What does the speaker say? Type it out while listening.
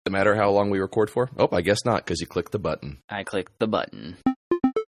No matter how long we record for? Oh, I guess not, because you clicked the button. I clicked the button.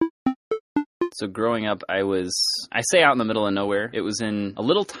 So growing up, I say out in the middle of nowhere. It was in a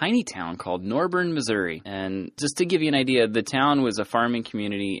little tiny town called Norburn, Missouri. And just to give you an idea, the town was a farming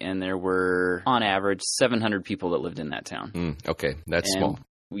community, and there were, on average, 700 people that lived in that town. Okay, that's small.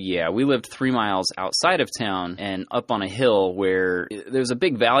 Yeah, we lived 3 miles outside of town and up on a hill where there's a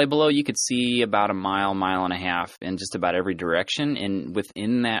big valley below. You could see about a mile, mile and a half in just about every direction. And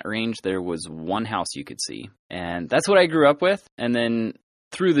within that range, there was one house you could see. And that's what I grew up with. And then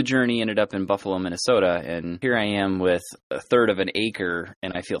through the journey, ended up in Buffalo, Minnesota, and here I am with a third of an acre,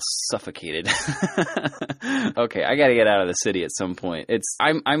 and I feel suffocated. Okay, I got to get out of the city at some point.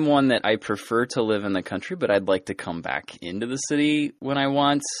 I'm one that I prefer to live in the country, but I'd like to come back into the city when I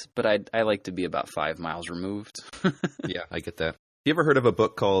want, but I like to be about 5 miles removed. Yeah, I get that. You ever heard of a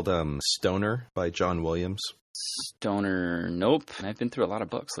book called Stoner by John Williams? Stoner, nope. I've been through a lot of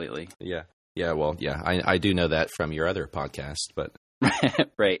books lately. Yeah, well, I do know that from your other podcast, but...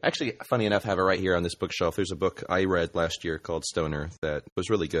 Right. Actually, funny enough, I have it right here on this bookshelf. There's a book I read last year called Stoner that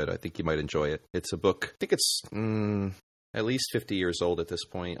was really good. I think you might enjoy it. It's a book, I think it's at least 50 years old at this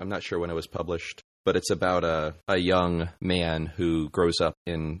point. I'm not sure when it was published, but it's about a young man who grows up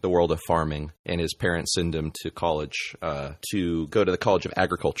in the world of farming, and his parents send him to college to go to the College of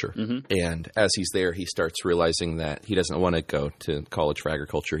Agriculture. Mm-hmm. And as he's there, he starts realizing that he doesn't want to go to college for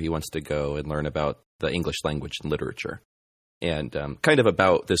agriculture. He wants to go and learn about the English language and literature. And kind of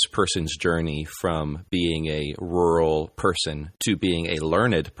about this person's journey from being a rural person to being a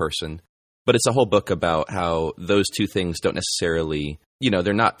learned person. But it's a whole book about how those two things don't necessarily,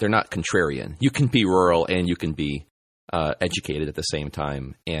 they're not contrarian. You can be rural and you can be educated at the same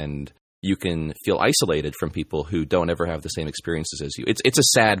time. And you can feel isolated from people who don't ever have the same experiences as you. It's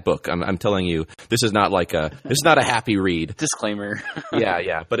a sad book. I'm telling you, this is not a happy read. Disclaimer.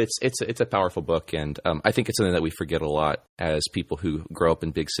 Yeah, but it's a powerful book, and I think it's something that we forget a lot as people who grow up in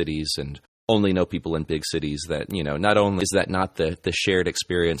big cities and only know people in big cities. That not only is that not the shared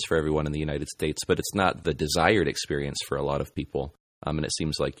experience for everyone in the United States, but it's not the desired experience for a lot of people. And it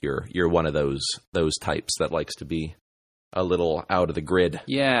seems like you're one of those types that likes to be a little out of the grid.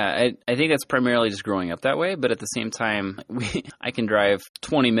 Yeah, I think that's primarily just growing up that way, but at the same time, I can drive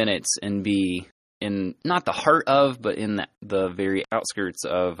 20 minutes and be in, not the heart of, but in the very outskirts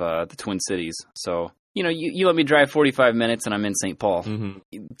of the Twin Cities. So, you let me drive 45 minutes and I'm in St. Paul.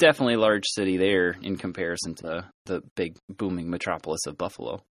 Mm-hmm. Definitely a large city there in comparison to the big booming metropolis of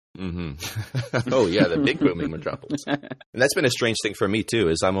Buffalo. Mm-hmm. Oh, yeah, the big booming metropolis. And that's been a strange thing for me, too,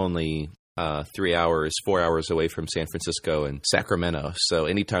 is I'm only 4 hours away from San Francisco and Sacramento. So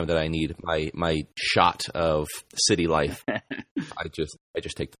anytime that I need my shot of city life, I just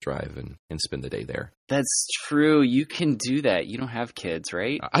take the drive and spend the day there. That's true. You can do that. You don't have kids,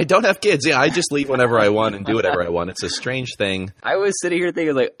 right? I don't have kids. Yeah, I just leave whenever I want and do whatever I want. It's a strange thing. I was sitting here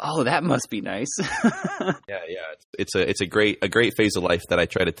thinking like, oh, that must be nice. Yeah. It's a great phase of life that I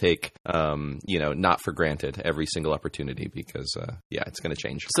try to take, not for granted every single opportunity because, it's going to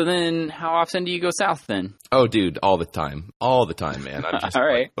change. So then how often do you go south then? Oh, dude, all the time, man. I'm just all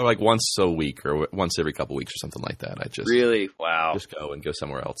right. like once a week or once every couple weeks or something like that. I just really, wow, just go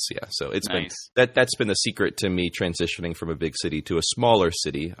somewhere else. Yeah. So it's nice. That's been the secret to me transitioning from a big city to a smaller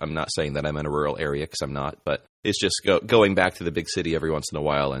city. I'm not saying that I'm in a rural area because I'm not, but it's just going back to the big city every once in a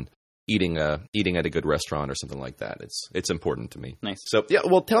while and eating at a good restaurant or something like that. It's important to me. Nice. So yeah,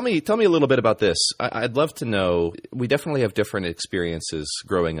 well, tell me a little bit about this. I'd love to know. We definitely have different experiences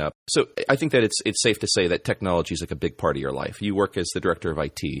growing up. So I think that it's safe to say that technology is like a big part of your life. You work as the director of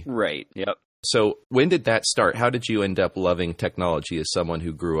IT. Right. Yep. So when did that start? How did you end up loving technology as someone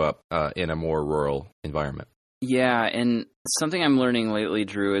who grew up in a more rural environment? Yeah, and something I'm learning lately,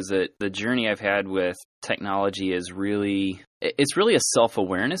 Drew, is that the journey I've had with technology is really a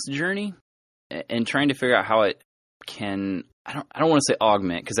self-awareness journey and trying to figure out how it can, I don't want to say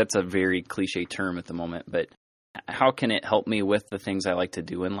augment because that's a very cliche term at the moment, but how can it help me with the things I like to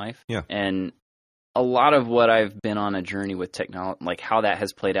do in life? Yeah. And a lot of what I've been on a journey with technology, like how that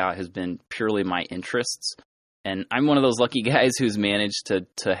has played out, has been purely my interests. And I'm one of those lucky guys who's managed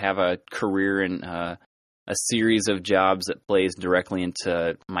to have a career in a series of jobs that plays directly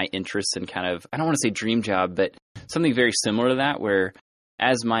into my interests and kind of, I don't want to say dream job, but something very similar to that, where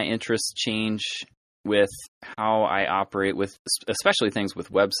as my interests change with how I operate with, especially things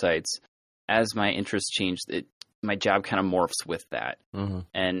with websites, as my interests change, my job kind of morphs with that. Mm-hmm.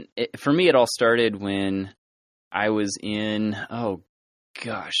 And for me, it all started when I was in,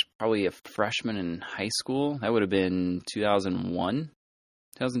 probably a freshman in high school. That would have been 2001,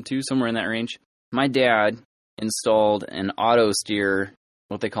 2002, somewhere in that range. My dad installed an auto steer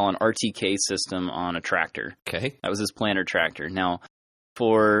what they call an RTK system on a tractor. Okay. That was his planter tractor. Now,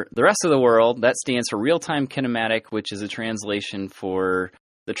 for the rest of the world, that stands for real-time kinematic, which is a translation for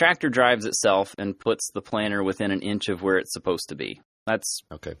the tractor drives itself and puts the planter within an inch of where it's supposed to be. That's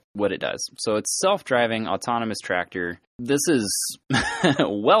what it does. So it's self-driving, autonomous tractor. This is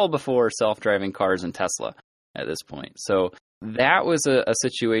well before self-driving cars and Tesla at this point. So that was a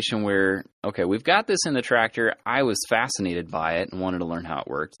situation where, okay, we've got this in the tractor. I was fascinated by it and wanted to learn how it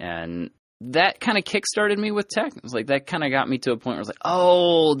worked. And that kind of kickstarted me with tech. It was like that kind of got me to a point where I was like,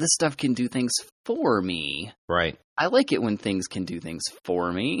 oh, this stuff can do things for me. Right. I like it when things can do things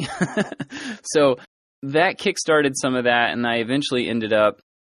for me. So that kickstarted some of that, and I eventually ended up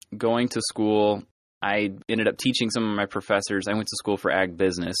going to school. I ended up teaching some of my professors. I went to school for ag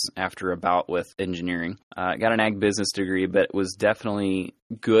business after a bout with engineering. Got an ag business degree, but was definitely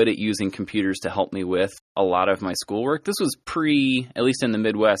good at using computers to help me with a lot of my schoolwork. This was at least in the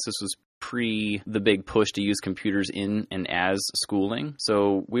Midwest, this was pre the big push to use computers in and as schooling.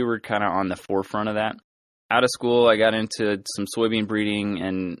 So we were kind of on the forefront of that. Out of school, I got into some soybean breeding,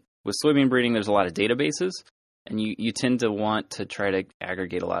 and with soybean breeding, there's a lot of databases, and you tend to want to try to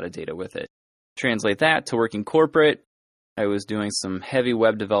aggregate a lot of data with it. Translate that to working corporate. I was doing some heavy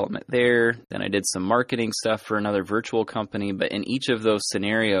web development there. Then I did some marketing stuff for another virtual company. But in each of those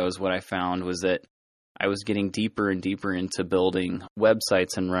scenarios, what I found was that I was getting deeper and deeper into building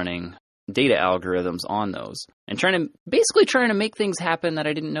websites and running data algorithms on those, and trying to make things happen that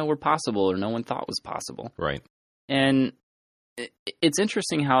I didn't know were possible or no one thought was possible. Right. And it's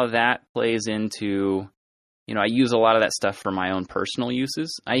interesting how that plays into, I use a lot of that stuff for my own personal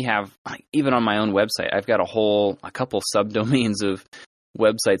uses. I have, even on my own website, I've got a couple subdomains of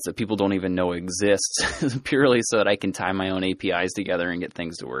websites that people don't even know exist purely so that I can tie my own APIs together and get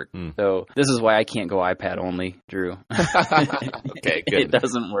things to work. So this is why I can't go iPad only, Drew. Okay, good. It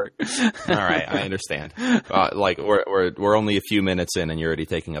doesn't work. All right, I understand. Like we're only a few minutes in, and you're already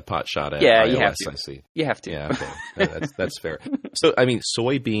taking a pot shot at iOS. You have to. I see. You have to. Yeah, okay. That's fair. So, I mean,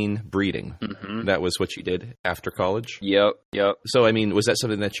 soybean breeding, that was what you did after college? Yep. So, I mean, was that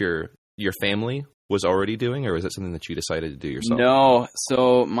something that your family was already doing, or was that something that you decided to do yourself? No.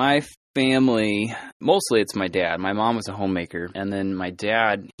 So my family, mostly it's my dad. My mom was a homemaker, and then my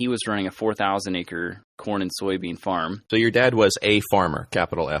dad, he was running a 4,000-acre corn and soybean farm. So your dad was a farmer,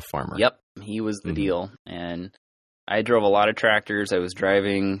 capital F farmer. Yep. He was the deal. And I drove a lot of tractors. I was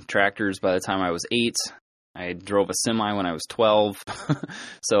driving tractors by the time I was 8. I drove a semi when I was 12.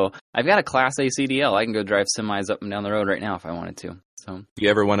 So I've got a Class A CDL. I can go drive semis up and down the road right now if I wanted to. So, you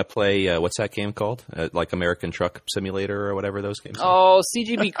ever want to play, what's that game called? Like American Truck Simulator or whatever those games are? Oh,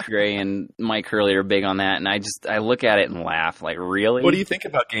 CGB Gray and Mike Hurley are big on that, and I look at it and laugh. Like, really? What do you think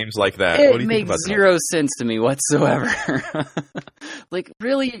about games like that? It what do you makes think about zero sense to me whatsoever. Like,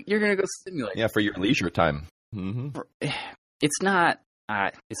 really? You're going to go simulate? Yeah, for your leisure time. Mm-hmm. It's not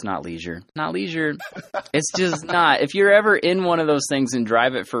leisure. Not leisure. It's just not. If you're ever in one of those things and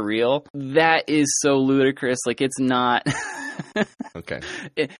drive it for real, that is so ludicrous. Like, it's not. Okay.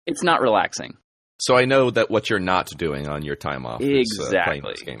 It's not relaxing. So I know that what you're not doing on your time off exactly. is playing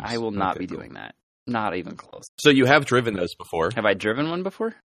those games. I will not be doing that. Not even close. So you have driven those before? Have I driven one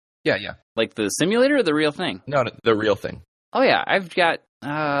before? Yeah. Like the simulator or the real thing? No, the real thing. Oh, yeah. I've got...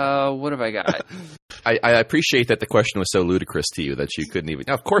 what have I got? I appreciate that the question was so ludicrous to you that you couldn't even...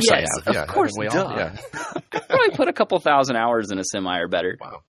 Of course yes, I have. Of course, we duh. all, yeah. I probably put a couple thousand hours in a semi or better.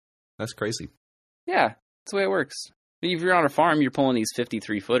 Wow. That's crazy. Yeah, that's the way it works. If you're on a farm, you're pulling these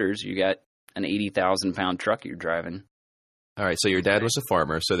 53-footers. You got an 80,000-pound truck you're driving. All right, so your dad was a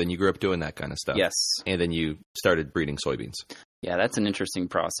farmer, so then you grew up doing that kind of stuff. Yes. And then you started breeding soybeans. Yeah, that's an interesting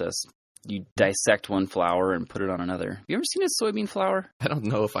process. You dissect one flower and put it on another. Have you ever seen a soybean flower? I don't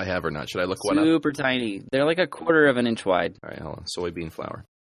know if I have or not. Should I look one up? Super tiny. They're like a quarter of an inch wide. All right, hold on. Soybean flower.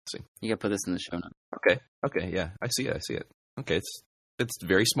 Let's see. You got to put this in the show notes. Okay, yeah. I see it. Okay, it's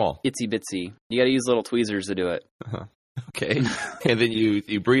very small. Itsy bitsy. You got to use little tweezers to do it. Uh-huh. Okay. And then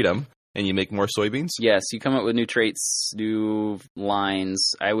you breed them and you make more soybeans? Yes, you come up with new traits, new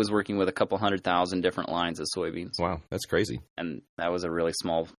lines. I was working with a couple 100,000 different lines of soybeans. Wow, that's crazy. And that was a really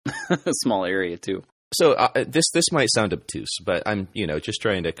small area too. So this might sound obtuse, but I'm, just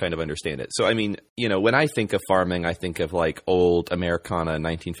trying to kind of understand it. So, I mean, when I think of farming, I think of like old Americana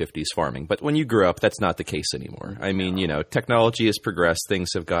 1950s farming. But when you grew up, that's not the case anymore. I mean, technology has progressed.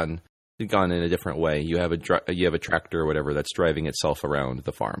 Things have gone in a different way. You have a tractor or whatever that's driving itself around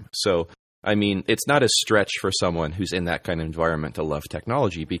the farm. So, I mean, it's not a stretch for someone who's in that kind of environment to love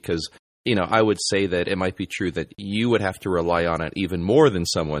technology because, I would say that it might be true that you would have to rely on it even more than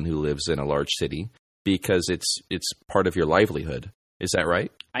someone who lives in a large city because it's part of your livelihood. Is that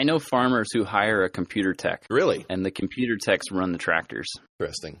right? I know farmers who hire a computer tech. Really? And the computer techs run the tractors.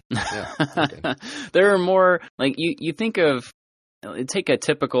 Interesting. Yeah. Okay. There are more, like, you think of, take a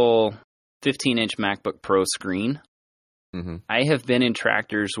typical 15-inch MacBook Pro screen. Mm-hmm. I have been in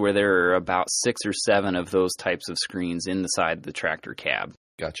tractors where there are about 6 or 7 of those types of screens in the side of the tractor cab.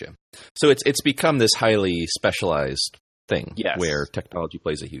 Gotcha. So it's become this highly specialized thing, yes, where technology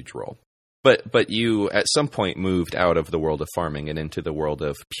plays a huge role. But you at some point moved out of the world of farming and into the world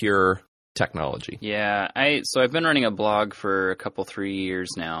of pure technology. Yeah, so I've been running a blog for 3 years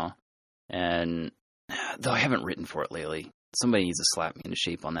now, and though I haven't written for it lately, somebody needs to slap me into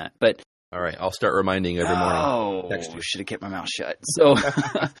shape on that. But all right, I'll start reminding you every morning. Oh, should have kept my mouth shut. So,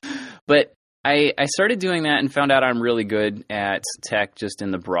 but I started doing that and found out I'm really good at tech just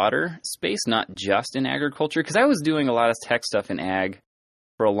in the broader space, not just in agriculture, because I was doing a lot of tech stuff in ag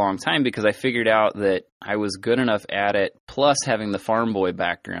for a long time because I figured out that I was good enough at it, plus having the farm boy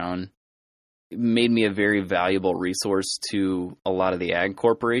background made me a very valuable resource to a lot of the ag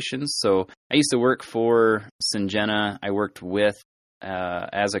corporations. So I used to work for Syngenta. I worked with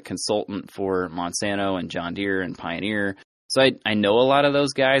as a consultant for Monsanto and John Deere and Pioneer. So I know a lot of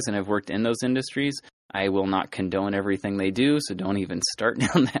those guys and I've worked in those industries. I will not condone everything they do, so don't even start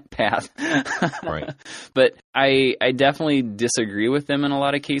down that path. Right. But I definitely disagree with them in a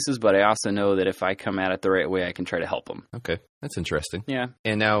lot of cases, but I also know that if I come at it the right way, I can try to help them. Okay, that's interesting. Yeah.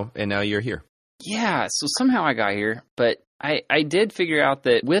 And now you're here. Yeah, so somehow I got here, but I did figure out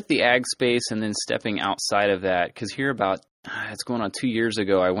that with the ag space and then stepping outside of that, because here about, it's going on 2 years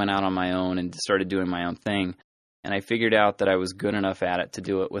ago, I went out on my own and started doing my own thing. And I figured out that I was good enough at it to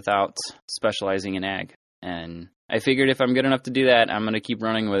do it without specializing in ag. And I figured if I'm good enough to do that, I'm going to keep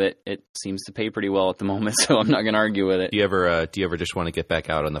running with it. It seems to pay pretty well at the moment, so I'm not going to argue with it. Do you ever just want to get back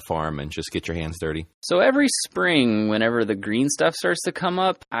out on the farm and just get your hands dirty? So every spring, whenever the green stuff starts to come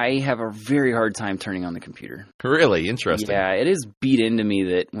up, I have a very hard time turning on the computer. Really? Interesting. Yeah, it is beat into me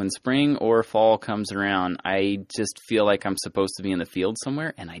that when spring or fall comes around, I just feel like I'm supposed to be in the field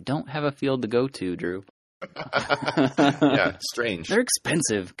somewhere, and I don't have a field to go to, Drew. Yeah, strange. They're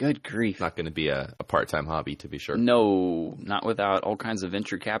expensive. Good grief. Not going to be a part-time hobby, to be sure. No, not without all kinds of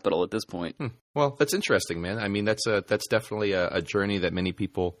venture capital at this point. Well, that's interesting, man. I mean, that's definitely a journey that many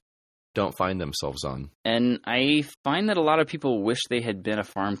people don't find themselves on. And I find that a lot of people wish they had been a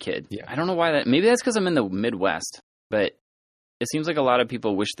farm kid. Yeah. I don't know why that. Maybe that's because I'm in the Midwest, but it seems like a lot of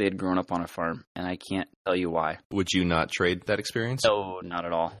people wish they had grown up on a farm, and I can't tell you why. Would you not trade that experience? No, not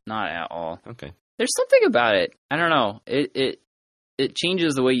at all. Not at all. Okay. There's something about it. I don't know. It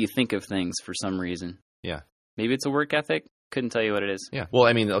changes the way you think of things for some reason. Yeah. Maybe it's a work ethic. Couldn't tell you what it is. Yeah. Well,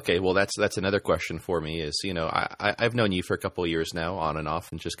 I mean, okay. Well, that's another question for me is, I've known you for a couple of years now, on and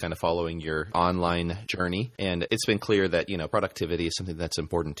off, and just kind of following your online journey. And it's been clear that, productivity is something that's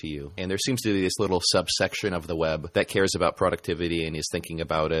important to you. And there seems to be this little subsection of the web that cares about productivity and is thinking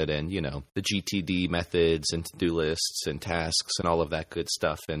about it, and, the GTD methods and to-do lists and tasks and all of that good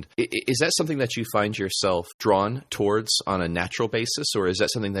stuff. And is that something that you find yourself drawn towards on a natural basis, or is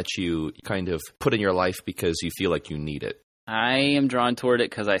that something that you kind of put in your life because you feel like you need it? I am drawn toward it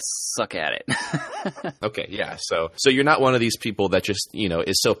because I suck at it. Okay, yeah. So you're not one of these people that just,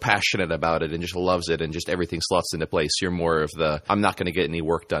 is so passionate about it and just loves it and just everything slots into place. You're more of the, I'm not going to get any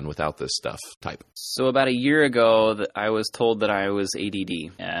work done without this stuff type. So about a year ago, I was told that I was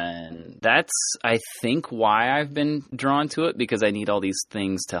ADD. And that's, I think, why I've been drawn to it, because I need all these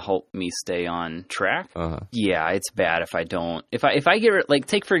things to help me stay on track. Uh-huh. Yeah, it's bad if I don't. If I get, like,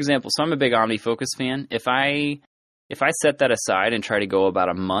 take for example, so I'm a big OmniFocus fan. If I set that aside and try to go about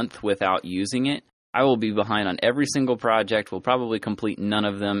a month without using it, I will be behind on every single project, will probably complete none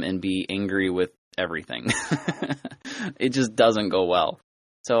of them, and be angry with everything. It just doesn't go well.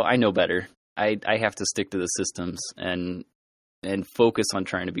 So I know better. I have to stick to the systems and focus on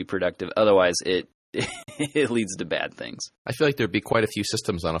trying to be productive. Otherwise, it leads to bad things. I feel like there'd be quite a few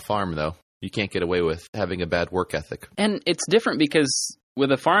systems on a farm, though. You can't get away with having a bad work ethic. And it's different because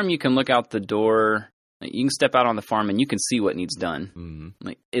with a farm, you can look out the door. You can step out on the farm and you can see what needs done. Mm-hmm.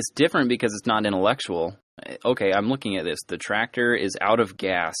 Like, it's different because it's not intellectual. Okay, I'm looking at this. The tractor is out of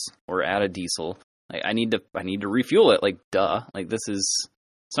gas or out of diesel. Like, I need to refuel it. Like, duh. Like, it's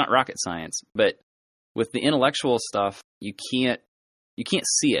not rocket science. But with the intellectual stuff, you can't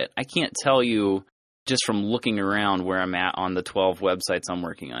see it. I can't tell you just from looking around where I'm at on the 12 websites I'm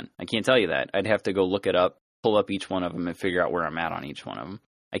working on. I can't tell you that. I'd have to go look it up, pull up each one of them, and figure out where I'm at on each one of them.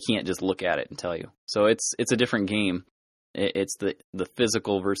 I can't just look at it and tell you. So it's a different game. It's the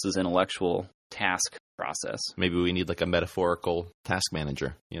physical versus intellectual task process. Maybe we need like a metaphorical task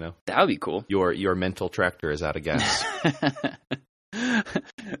manager, That would be cool. Your mental tractor is out of gas.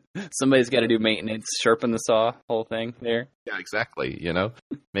 Somebody's got to do maintenance, sharpen the saw, whole thing there. Yeah, exactly.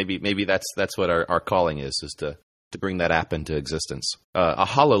 Maybe that's what our calling is to bring that app into existence. A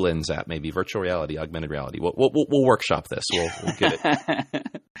HoloLens app, maybe virtual reality, augmented reality. We'll workshop this. We'll get it.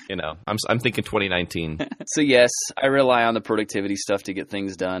 I'm thinking 2019. So yes, I rely on the productivity stuff to get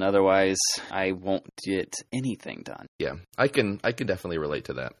things done. Otherwise, I won't get anything done. Yeah, I can definitely relate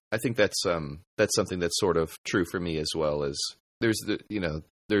to that. I think that's something that's sort of true for me as well. As there's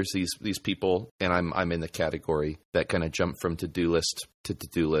these people, and I'm in the category that kind of jump from to-do list to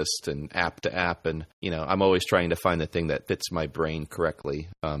to-do list and app to app, and I'm always trying to find the thing that fits my brain correctly.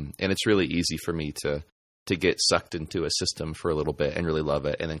 And it's really easy for me to get sucked into a system for a little bit and really love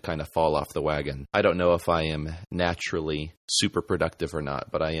it and then kind of fall off the wagon. I don't know if I am naturally super productive or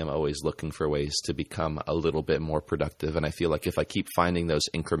not, but I am always looking for ways to become a little bit more productive. And I feel like if I keep finding those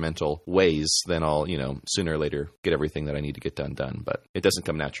incremental ways, then I'll, sooner or later get everything that I need to get done. But it doesn't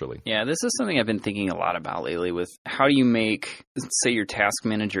come naturally. Yeah, this is something I've been thinking a lot about lately with how do you make, say, your task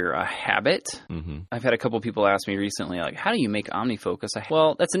manager a habit? Mm-hmm. I've had a couple people ask me recently, like, how do you make OmniFocus a habit?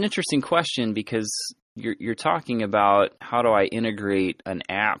 Well, that's an interesting question because you're talking about how do I integrate an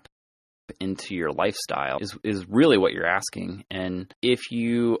app into your lifestyle is really what you're asking. And if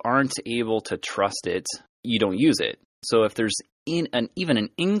you aren't able to trust it, you don't use it. So if there's even an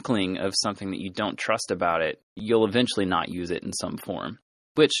inkling of something that you don't trust about it, you'll eventually not use it in some form,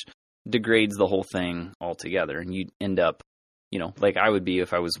 which degrades the whole thing altogether. And you end up, like I would be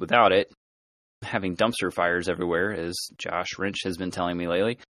if I was without it, having dumpster fires everywhere, as Josh Wrench has been telling me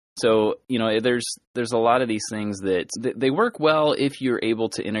lately. So, there's a lot of these things that they work well if you're able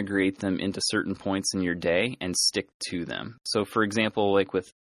to integrate them into certain points in your day and stick to them. So, for example, like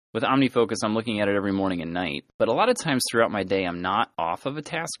with OmniFocus, I'm looking at it every morning and night. But a lot of times throughout my day, I'm not off of a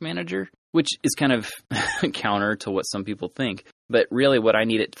task manager, which is kind of counter to what some people think. But really what I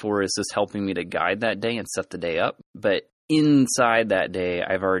need it for is just helping me to guide that day and set the day up. But inside that day,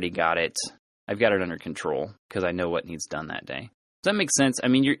 I've already got it. I've got it under control because I know what needs done that day. Does that make sense? I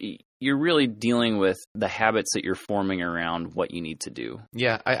mean, you're really dealing with the habits that you're forming around what you need to do.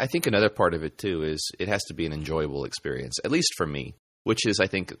 Yeah, I think another part of it, too, is it has to be an enjoyable experience, at least for me, which is, I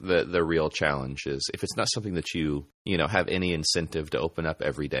think, the real challenge is if it's not something that you have any incentive to open up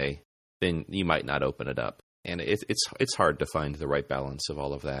every day, then you might not open it up. And it's hard to find the right balance of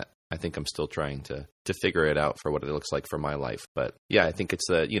all of that. I think I'm still trying to figure it out for what it looks like for my life. But yeah, I think it's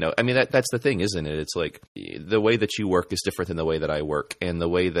that's the thing, isn't it? It's like the way that you work is different than the way that I work. And the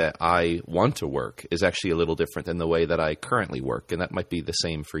way that I want to work is actually a little different than the way that I currently work. And that might be the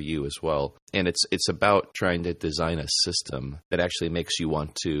same for you as well. And it's about trying to design a system that actually makes you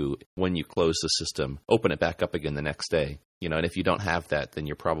want to, when you close the system, open it back up again the next day. And if you don't have that, then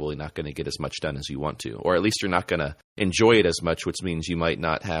you're probably not going to get as much done as you want to, or at least you're not going to enjoy it as much, which means you might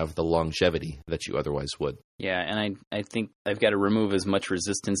not have the longevity that you otherwise would. Yeah, and I think I've got to remove as much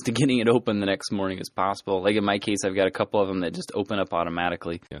resistance to getting it open the next morning as possible. Like in my case, I've got a couple of them that just open up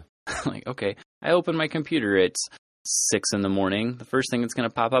automatically. Yeah. Like, okay, I open my computer at 6 in the morning. The first thing that's going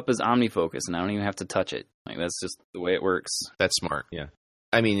to pop up is OmniFocus, and I don't even have to touch it. Like that's just the way it works. That's smart, yeah.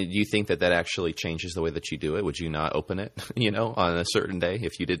 I mean, do you think that actually changes the way that you do it? Would you not open it, on a certain day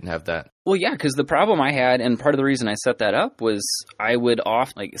if you didn't have that? Well, yeah, because the problem I had, and part of the reason I set that up was I would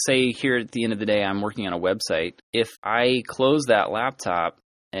say here at the end of the day, I'm working on a website. If I close that laptop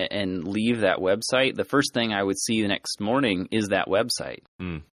and leave that website, the first thing I would see the next morning is that website.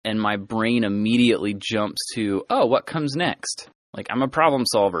 Mm. And my brain immediately jumps to, oh, what comes next? Like, I'm a problem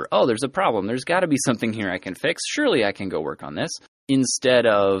solver. Oh, there's a problem. There's got to be something here I can fix. Surely I can go work on this. Instead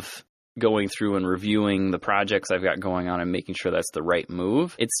of going through and reviewing the projects I've got going on and making sure that's the right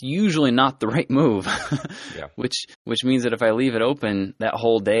move, it's usually not the right move. Yeah. Which means that if I leave it open that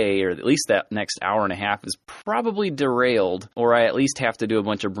whole day, or at least that next hour and a half is probably derailed, or I at least have to do a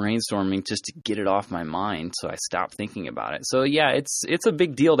bunch of brainstorming just to get it off my mind so I stop thinking about it. So yeah, it's a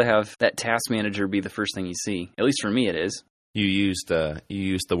big deal to have that task manager be the first thing you see. At least for me it is. You used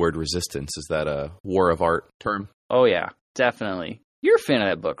the word resistance. Is that a war of art term? Oh yeah. Definitely. You're a fan of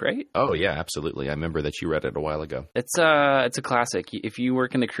that book, right? Oh, yeah, absolutely. I remember that you read it a while ago. It's a classic. If you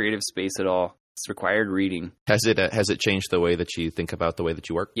work in the creative space at all, it's required reading. Has it changed the way that you think about the way that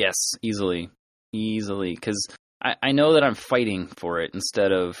you work? Yes, easily. Because I know that I'm fighting for it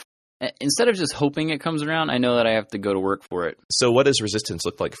instead of just hoping it comes around. I know that I have to go to work for it. So what does resistance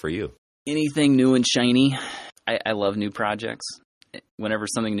look like for you? Anything new and shiny. I love new projects. whenever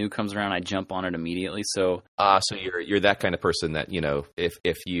something new comes around, I jump on it immediately. So so you're that kind of person that,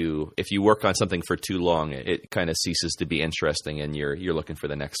 if you work on something for too long, it kind of ceases to be interesting, and you're looking for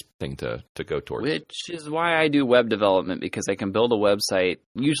the next thing to go towards. Which is why I do web development, because I can build a website.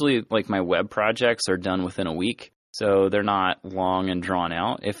 Usually, like, my web projects are done within a week, so they're not long and drawn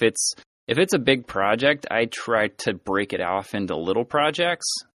out. If it's a big project, I try to break it off into little projects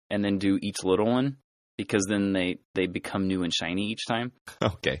and then do each little one, because then they become new and shiny each time.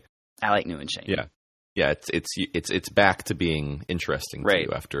 Okay. I like new and shiny. Yeah. Yeah, it's back to being interesting to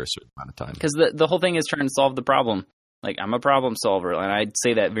you after a certain amount of time. Because the whole thing is trying to solve the problem. Like, I'm a problem solver, and I'd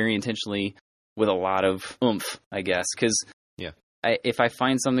say that very intentionally with a lot of oomph, I guess. Because if I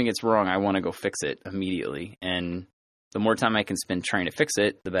find something that's wrong, I want to go fix it immediately. And the more time I can spend trying to fix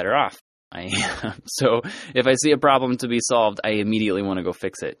it, the better off I am. So if I see a problem to be solved, I immediately want to go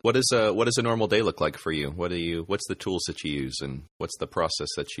fix it. What does a normal day look like for you? What's the tools that you use, and what's the process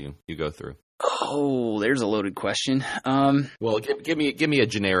that you go through? Oh, there's a loaded question. Well, give me a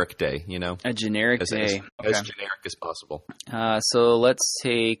generic day, A generic day. As generic as possible. So let's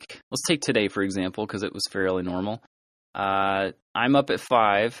take today, for example, because it was fairly normal. I'm up at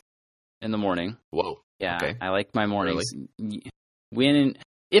 5 in the morning. Whoa. Yeah, okay. I like my mornings. Really?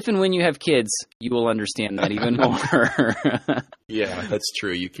 If and when you have kids, you will understand that even more. Yeah, that's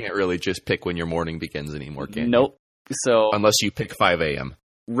true. You can't really just pick when your morning begins anymore, can you? Nope. So unless you pick 5 a.m.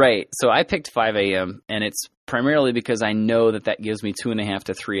 Right. So I picked 5 a.m., and it's primarily because I know that gives me 2.5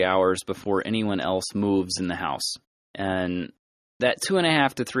 to 3 hours before anyone else moves in the house. And that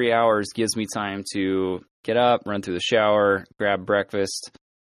 2.5 to 3 hours gives me time to get up, run through the shower, grab breakfast,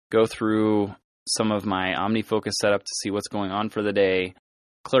 go through some of my OmniFocus setup to see what's going on for the day,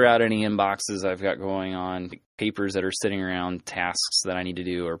 clear out any inboxes I've got going on, papers that are sitting around, tasks that I need to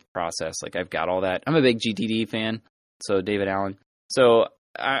do or process. Like, I've got all that. I'm a big GTD fan, so David Allen. So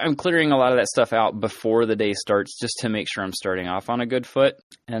I'm clearing a lot of that stuff out before the day starts, just to make sure I'm starting off on a good foot.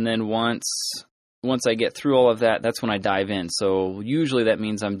 And then once I get through all of that, that's when I dive in. So usually that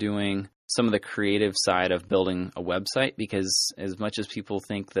means I'm doing some of the creative side of building a website, because as much as people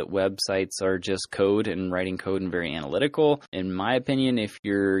think that websites are just code and writing code and very analytical, in my opinion, if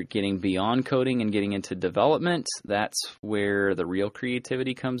you're getting beyond coding and getting into development, that's where the real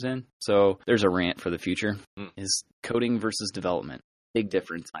creativity comes in. So there's a rant for the future, is coding versus development. Big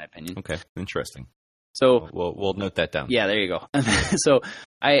difference, in my opinion. Okay, interesting. So we'll note that down. Yeah, there you go. So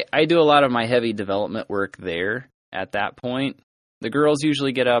I do a lot of my heavy development work there at that point. The girls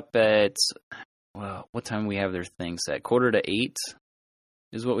usually get up at, what time we have their thing set? 7:45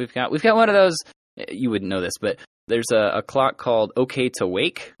 is what we've got. We've got one of those, you wouldn't know this, but there's a clock called OK to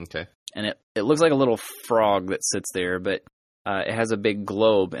Wake. Okay. And it looks like a little frog that sits there, but it has a big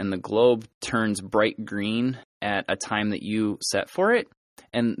globe, and the globe turns bright green at a time that you set for it.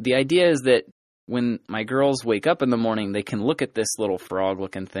 And the idea is that when my girls wake up in the morning, they can look at this little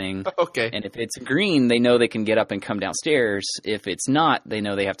frog-looking thing. Okay. And if it's green, they know they can get up and come downstairs. If it's not, they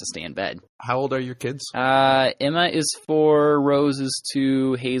know they have to stay in bed. How old are your kids? Emma is 4, Rose is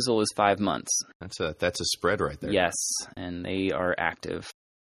 2, Hazel is 5 months. That's a spread right there. Yes, and they are active.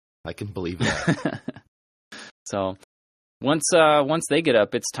 I can believe that. So once they get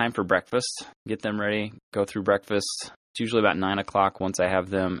up, it's time for breakfast. Get them ready, go through breakfast. It's usually about 9 o'clock once I have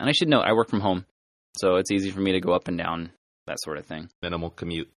them. And I should note, I work from home, so it's easy for me to go up and down, that sort of thing. Minimal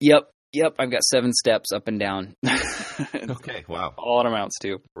commute. Yep. I've got 7 steps up and down. Okay, wow. All it amounts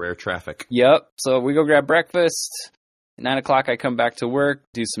to. Rare traffic. Yep. So we go grab breakfast. 9 o'clock, I come back to work,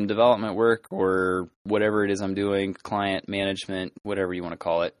 do some development work or whatever it is I'm doing, client management, whatever you want to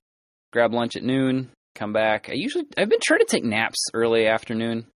call it. Grab lunch at noon, come back. I've been trying to take naps early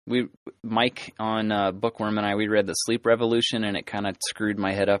afternoon. Mike on Bookworm and we read The Sleep Revolution, and it kind of screwed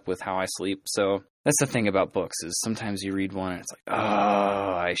my head up with how I sleep. So that's the thing about books, is sometimes you read one and it's like,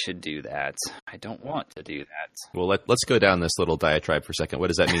 oh, I should do that. I don't want to do that. Well, let's go down this little diatribe for a second. What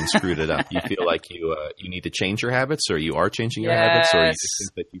does that mean, screwed it up? You feel like you need to change your habits, or you are changing your habits, or you just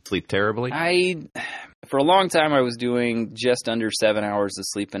think that you sleep terribly? For a long time, I was doing just under 7 hours of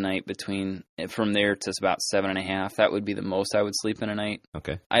sleep a night. From there to about 7.5. That would be the most I would sleep in a night.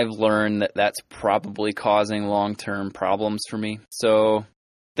 Okay. I've learned that that's probably causing long-term problems for me. So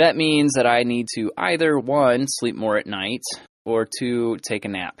that means that I need to either, 1, sleep more at night, or 2, take a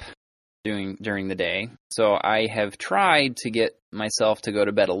nap during the day. So I have tried to get myself to go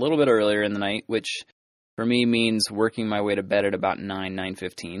to bed a little bit earlier in the night, which for me means working my way to bed at about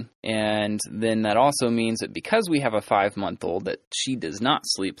 9:15. And then that also means that because we have a 5-month-old, that she does not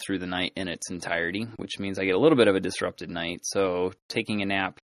sleep through the night in its entirety, which means I get a little bit of a disrupted night. So taking a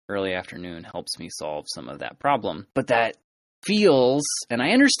nap early afternoon helps me solve some of that problem. But that feels, and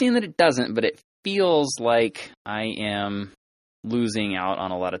I understand that it doesn't, but it feels like I am losing out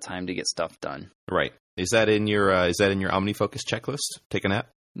on a lot of time to get stuff done. Right. Is that in your OmniFocus checklist? Take a nap?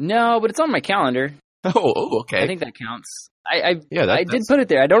 No, but it's on my calendar. Oh, okay. I think that counts. I that's did put it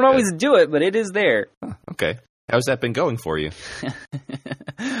there. I don't always do it, but it is there. Huh, okay. How's that been going for you?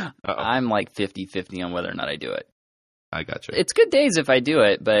 I'm like 50-50 on whether or not I do it. I gotcha. It's good days if I do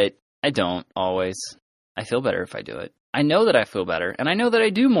it, but I don't always. I feel better if I do it. I know that I feel better, and I know that I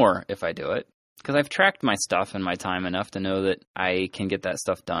do more if I do it, because I've tracked my stuff and my time enough to know that I can get that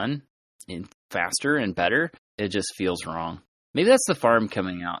stuff done faster and better. It just feels wrong. Maybe that's the farm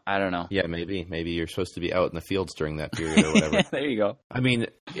coming out. I don't know. Yeah, maybe. Maybe you're supposed to be out in the fields during that period or whatever. There you go. I mean,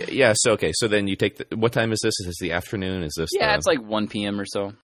 yeah, so okay. So then you take what time is this? Is this the afternoon? Is this it's like 1 p.m. or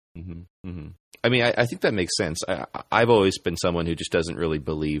so. Mm-hmm, mm-hmm. I mean, I think that makes sense. I've always been someone who just doesn't really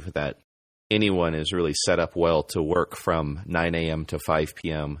believe that anyone is really set up well to work from 9 a.m. to 5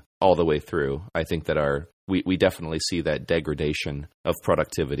 p.m. all the way through. I think that we definitely see that degradation of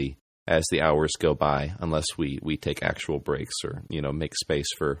productivity as the hours go by, unless we take actual breaks or, make space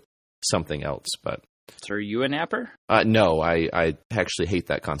for something else. But so are you a napper? No, I actually hate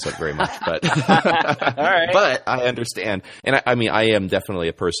that concept very much, but all right. But I understand. And I mean, I am definitely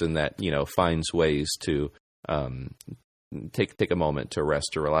a person that, finds ways to take a moment to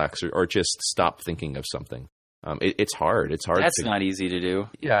rest or relax or just stop thinking of something. It's hard. It's hard. That's not easy to do.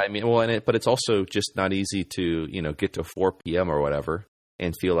 Yeah, I mean, but it's also just not easy to, get to 4 p.m. or whatever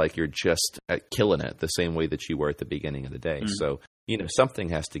and feel like you're just killing it the same way that you were at the beginning of the day. Mm-hmm. So, something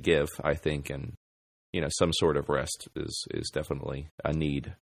has to give, I think, and, some sort of rest is definitely a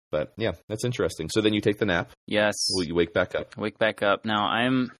need. But yeah, that's interesting. So then you take the nap. Yes. Will you wake back up? Wake back up. Now,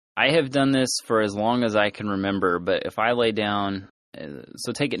 I have done this for as long as I can remember, but if I lay down,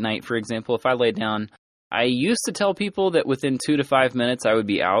 so take at night, for example, if I lay down, I used to tell people that within 2 to 5 minutes I would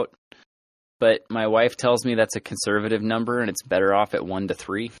be out, but my wife tells me that's a conservative number and it's better off at 1 to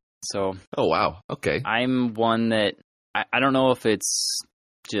 3. So, oh wow, okay. I'm one that I don't know if it's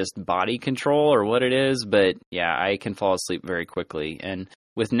just body control or what it is, but yeah, I can fall asleep very quickly. And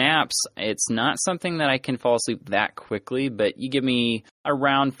with naps, it's not something that I can fall asleep that quickly, but you give me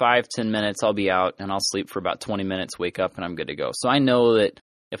around 5-10 minutes, I'll be out and I'll sleep for about 20 minutes, wake up, and I'm good to go. So I know that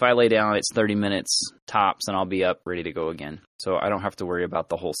if I lay down, it's 30 minutes tops and I'll be up ready to go again. So I don't have to worry about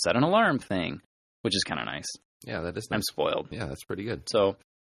the whole set an alarm thing, which is kind of nice. Yeah, that is nice. I'm spoiled. Yeah, that's pretty good. So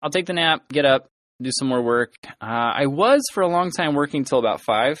I'll take the nap, get up, do some more work. I was for a long time working till about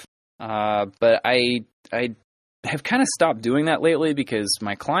 5, but I have kind of stopped doing that lately because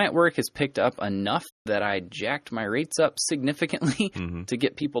my client work has picked up enough that I jacked my rates up significantly to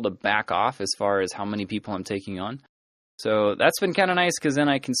get people to back off as far as how many people I'm taking on. So that's been kind of nice because then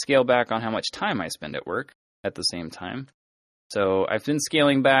I can scale back on how much time I spend at work at the same time. So I've been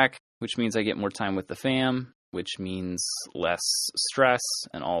scaling back, which means I get more time with the fam, which means less stress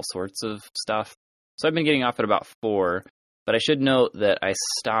and all sorts of stuff. So I've been getting off at about 4, but I should note that I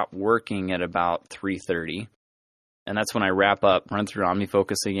stop working at about 3:30. And that's when I wrap up, run through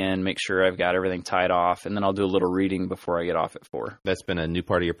OmniFocus again, make sure I've got everything tied off, and then I'll do a little reading before I get off at 4. That's been a new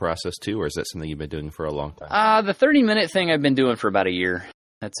part of your process too, or is that something you've been doing for a long time? The 30-minute thing I've been doing for about a year.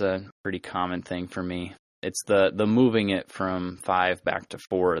 That's a pretty common thing for me. It's the moving it from 5 back to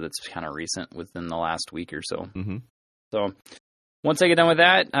 4 that's kind of recent within the last week or so. Mm-hmm. So once I get done with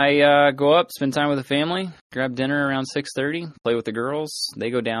that, I go up, spend time with the family, grab dinner around 6:30, play with the girls. They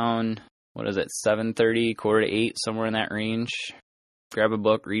go down, 7:30, 7:45, somewhere in that range. Grab a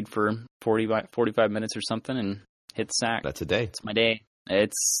book, read for 45 minutes or something, and hit the sack. That's a day. It's my day.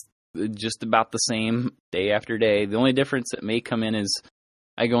 It's just about the same day after day. The only difference that may come in is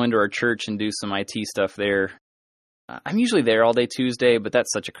I go into our church and do some IT stuff there. I'm usually there all day Tuesday, but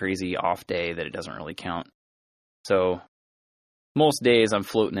that's such a crazy off day that it doesn't really count. So most days I'm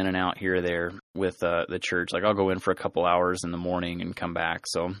floating in and out here or there with the church. Like I'll go in for a couple hours in the morning and come back.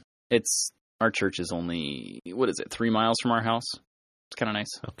 So our church is only, 3 miles from our house. It's kind of nice.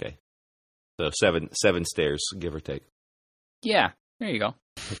 Okay. So seven stairs, give or take. Yeah, there you go.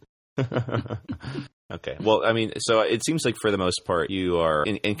 Okay. Well, I mean, so it seems like for the most part you are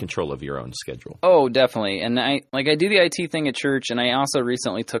in control of your own schedule. Oh, definitely. And I do the IT thing at church, and I also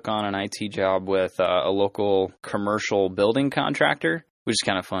recently took on an IT job with a local commercial building contractor, which is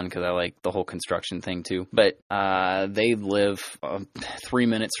kind of fun because I like the whole construction thing too. But they live 3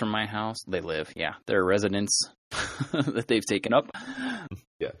 minutes from my house. They're residents that they've taken up.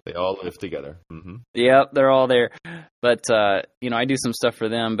 Yeah, they all live together. Mm-hmm. Yep, they're all there. But, I do some stuff for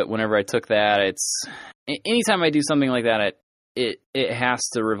them, but whenever I took that, anytime I do something like that, it has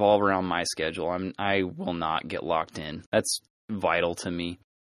to revolve around my schedule. I will not get locked in. That's vital to me.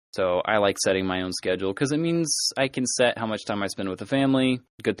 So I like setting my own schedule because it means I can set how much time I spend with the family.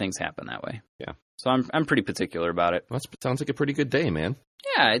 Good things happen that way. Yeah. So I'm pretty particular about it. Well, that sounds like a pretty good day, man.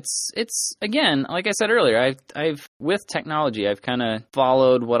 Yeah, it's again, like I said earlier, I've with technology, I've kind of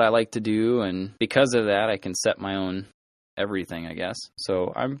followed what I like to do, and because of that, I can set my own everything, I guess.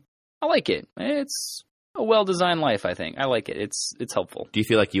 So I like it. It's a well-designed life, I think. I like it. It's helpful. Do you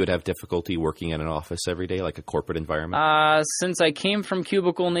feel like you would have difficulty working in an office every day, like a corporate environment? Since I came from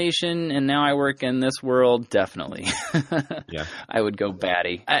Cubicle Nation and now I work in this world, definitely. Yeah. I would go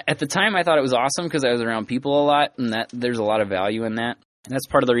batty. At the time, I thought it was awesome because I was around people a lot, and that there's a lot of value in that. And that's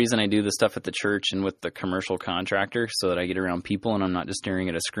part of the reason I do the stuff at the church and with the commercial contractor, so that I get around people and I'm not just staring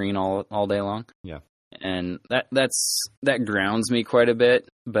at a screen all day long. Yeah. And that grounds me quite a bit,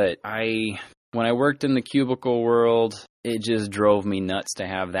 but when I worked in the cubicle world, it just drove me nuts to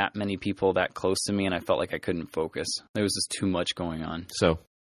have that many people that close to me, and I felt like I couldn't focus. There was just too much going on. So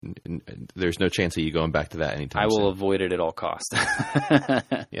there's no chance of you going back to that anytime soon. I will avoid it at all costs.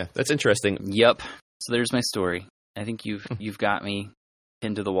 Yeah, that's interesting. Yep. So there's my story. I think you've got me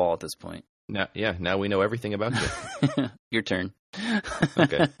pinned to the wall at this point. Now we know everything about you. Your turn.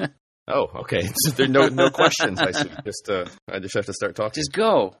 Okay. Oh, okay. There's no questions. I just have to start talking. Just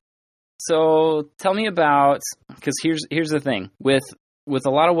go. So tell me about, because here's the thing with a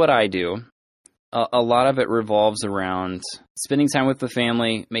lot of what I do, a lot of it revolves around spending time with the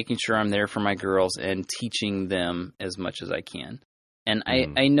family, making sure I'm there for my girls, and teaching them as much as I can. And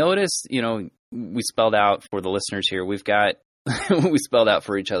I noticed, we spelled out for the listeners here, we've got we spelled out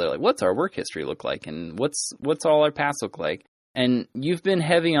for each other, like, what's our work history look like, and what's all our past look like. And you've been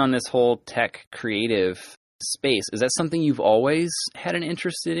heavy on this whole tech creative space. Is that something you've always had an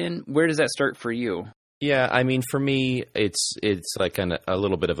interest in? Where does that start for you? Yeah, I mean, for me, it's like a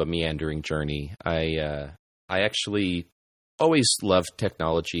little bit of a meandering journey. I actually always loved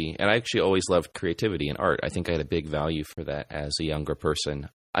technology, and I actually always loved creativity and art. I think I had a big value for that as a younger person.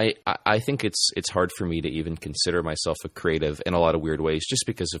 I think it's hard for me to even consider myself a creative in a lot of weird ways, just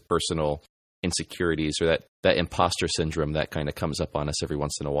because of personal insecurities or that imposter syndrome that kind of comes up on us every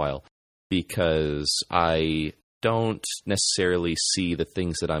once in a while. Because I don't necessarily see the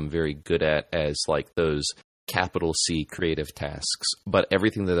things that I'm very good at as like those capital C creative tasks, but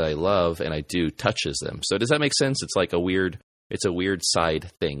everything that I love and I do touches them. So does that make sense? It's like a weird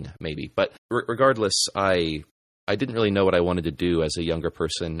side thing maybe. But regardless, I didn't really know what I wanted to do as a younger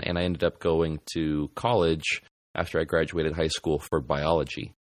person, and I ended up going to college after I graduated high school for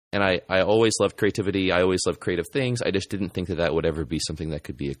biology. And I always loved creativity. I always loved creative things. I just didn't think that would ever be something that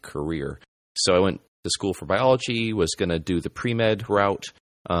could be a career. So I went to school for biology, was going to do the pre-med route,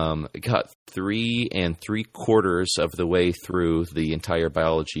 got 3 3/4 of the way through the entire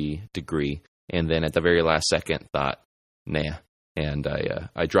biology degree. And then at the very last second thought, nah. And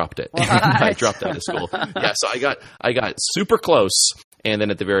I dropped it. I dropped out of school. Yeah, so I got super close. And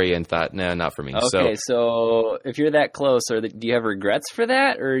then at the very end thought, nah, not for me. Okay, so if you're that close, do you have regrets for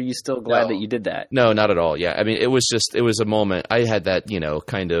that, or are you still glad that you did that? No, not at all. Yeah, I mean, it was a moment. I had that,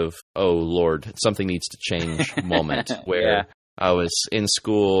 kind of, oh, Lord, something needs to change moment where I was in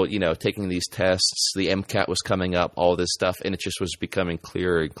school, taking these tests, the MCAT was coming up, all this stuff, and it just was becoming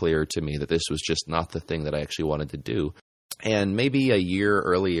clearer and clearer to me that this was just not the thing that I actually wanted to do. And maybe a year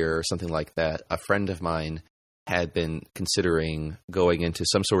earlier or something like that, a friend of mine had been considering going into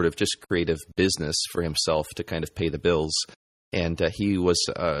some sort of just creative business for himself to kind of pay the bills. And he was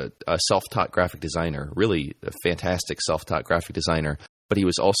a self-taught graphic designer, really a fantastic self-taught graphic designer. But he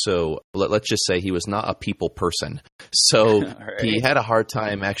was also, let's just say, he was not a people person. So right. He had a hard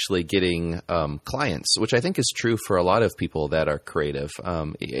time actually getting clients, which I think is true for a lot of people that are creative.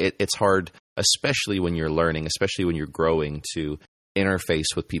 It's hard, especially when you're learning, especially when you're growing, to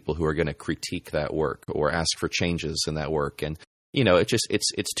interface with people who are going to critique that work or ask for changes in that work. And,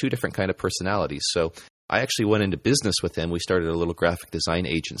 it's two different kind of personalities. So I actually went into business with him. We started a little graphic design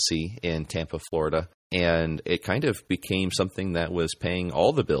agency in Tampa, Florida, and it kind of became something that was paying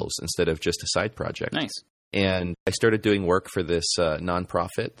all the bills instead of just a side project. Nice. And I started doing work for this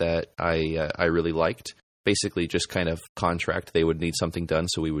nonprofit that I really liked. Basically just kind of contract. They would need something done,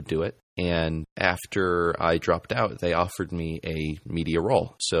 so we would do it. And after I dropped out, they offered me a media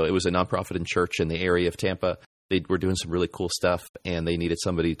role. So it was a nonprofit in church in the area of Tampa. They were doing some really cool stuff, and they needed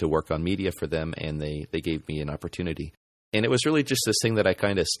somebody to work on media for them, and they gave me an opportunity. And it was really just this thing that I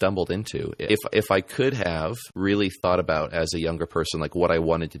kind of stumbled into. If I could have really thought about as a younger person, like what I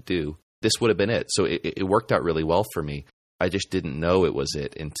wanted to do, this would have been it. So it worked out really well for me. I just didn't know it was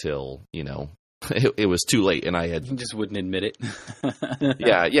it until, it was too late, and I had You just wouldn't admit it.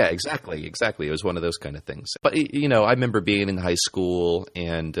 yeah, exactly. It was one of those kind of things. But I remember being in high school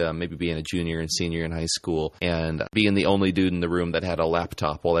and maybe being a junior and senior in high school, and being the only dude in the room that had a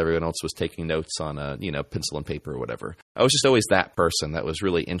laptop while everyone else was taking notes on a pencil and paper or whatever. I was just always that person that was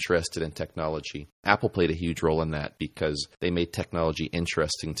really interested in technology. Apple played a huge role in that because they made technology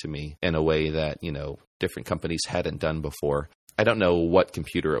interesting to me in a way that different companies hadn't done before. I don't know what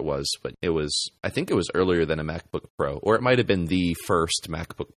computer it was, but I think it was earlier than a MacBook Pro, or it might have been the first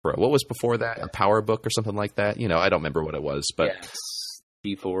MacBook Pro. What was before that? A PowerBook or something like that? I don't remember what it was, but Yes.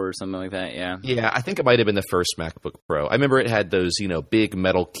 D4 or something like that, yeah. Yeah, I think it might have been the first MacBook Pro. I remember it had those, big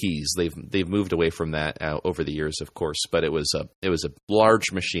metal keys. They've moved away from that over the years, of course, but it was a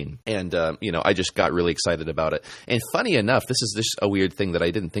large machine, and I just got really excited about it. And funny enough, this is just a weird thing that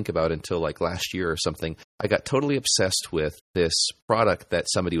I didn't think about until like last year or something. I got totally obsessed with this product that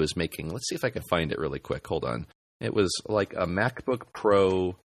somebody was making. Let's see if I can find it really quick. Hold on. It was like a MacBook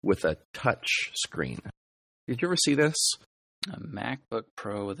Pro with a touch screen. Did you ever see this? A MacBook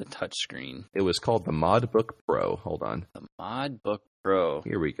Pro with a touchscreen. It was called the Modbook Pro. Hold on. The Modbook Pro.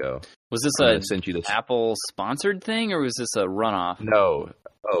 Here we go. Was this send you this. Apple sponsored thing, or was this a runoff? No.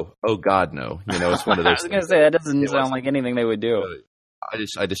 Oh God, no. It's one of those I was going to say, that doesn't sound like anything they would do.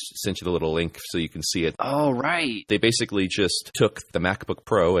 I just sent you the little link so you can see it. Oh, right. They basically just took the MacBook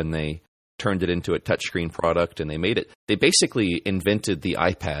Pro and they turned it into a touchscreen product, and they basically invented the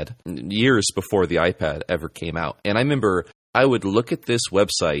iPad years before the iPad ever came out. And I remember I would look at this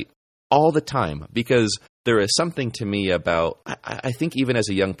website all the time because there is something to me about, I think even as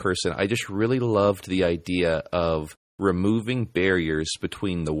a young person, I just really loved the idea of removing barriers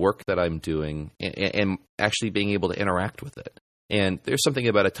between the work that I'm doing and actually being able to interact with it. And there's something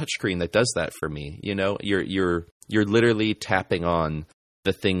about a touchscreen that does that for me. You're literally tapping on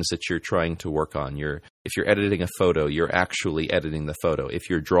the things that you're trying to work on. If you're editing a photo, you're actually editing the photo. If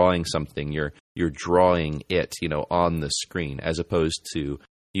you're drawing something, you're drawing it, on the screen, as opposed to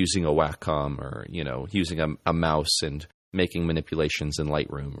using a Wacom or, using a mouse and making manipulations in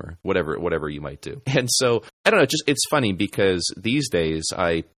Lightroom or whatever you might do. And so, I don't know, it's funny because these days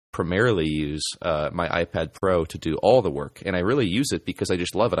I primarily use my iPad Pro to do all the work. And I really use it because I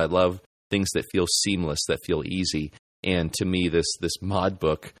just love it. I love things that feel seamless, that feel easy. And to me, this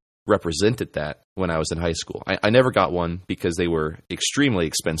Modbook represented that when I was in high school. I never got one because they were extremely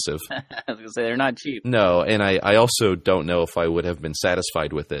expensive. I was going to say, they're not cheap. No, and I also don't know if I would have been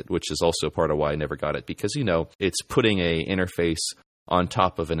satisfied with it, which is also part of why I never got it. Because, it's putting a interface on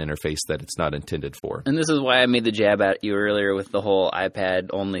top of an interface that it's not intended for. And this is why I made the jab at you earlier with the whole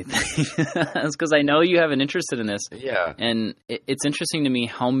iPad only thing. It's because I know you have an interest in this. Yeah. And it's interesting to me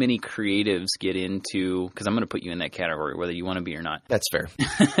how many creatives get into, because I'm going to put you in that category, whether you want to be or not. That's fair.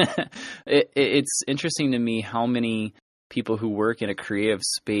 It's interesting to me how many people who work in a creative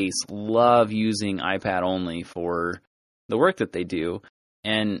space love using iPad only for the work that they do.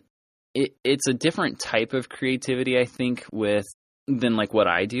 And it's a different type of creativity, I think, than like what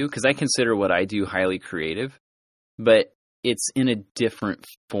I do, because I consider what I do highly creative, but it's in a different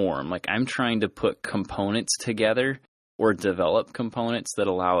form. Like I'm trying to put components together or develop components that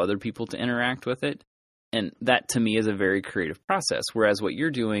allow other people to interact with it. And that to me is a very creative process. Whereas what you're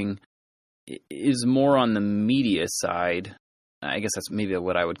doing is more on the media side. I guess that's maybe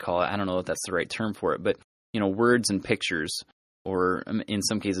what I would call it. I don't know if that's the right term for it, but words and pictures, or in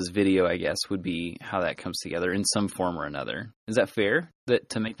some cases video, I guess, would be how that comes together in some form or another. Is that fair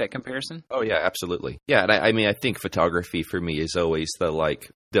to make that comparison? Oh, yeah, absolutely. Yeah, and I think photography for me is always the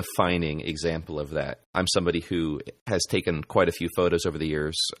defining example of that. I'm somebody who has taken quite a few photos over the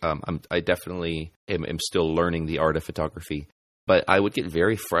years. I definitely am still learning the art of photography, but I would get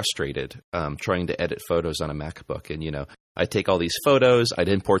very frustrated trying to edit photos on a MacBook. And, I'd take all these photos, I'd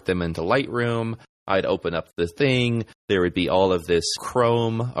import them into Lightroom, I'd open up the thing. There would be all of this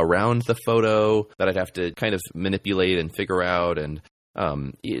chrome around the photo that I'd have to kind of manipulate and figure out. And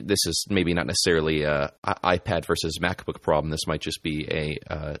this is maybe not necessarily a iPad versus MacBook problem. This might just be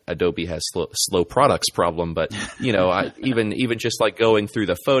a Adobe has slow products problem. But even just like going through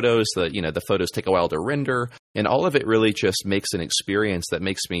the photos, the photos take a while to render, and all of it really just makes an experience that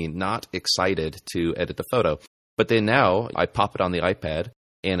makes me not excited to edit the photo. But then now I pop it on the iPad.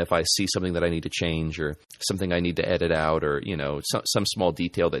 And if I see something that I need to change or something I need to edit out or, some small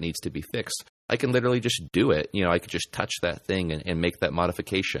detail that needs to be fixed, I can literally just do it. I could just touch that thing and make that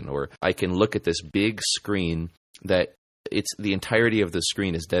modification. Or I can look at this big screen that the entirety of the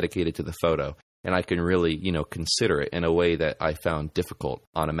screen is dedicated to the photo. and I can really, consider it in a way that I found difficult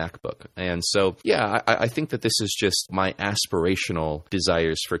on a MacBook. And so, yeah, I think that this is just my aspirational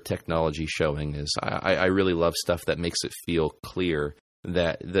desires for technology showing is I really love stuff that makes it feel clear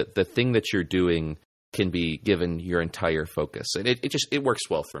that the thing that you're doing can be given your entire focus. And it works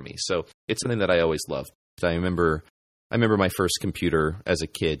well for me. So it's something that I always loved. I remember my first computer as a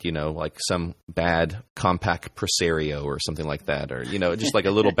kid, like some bad compact Presario or something like that, or, just like a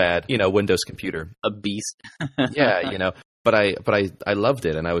little bad, Windows computer. A beast. Yeah, but I loved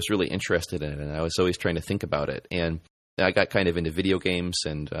it, and I was really interested in it, and I was always trying to think about it. And I got kind of into video games,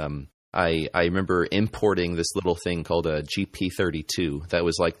 and I remember importing this little thing called a GP32 that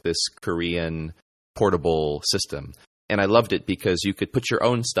was like this Korean portable system. And I loved it because you could put your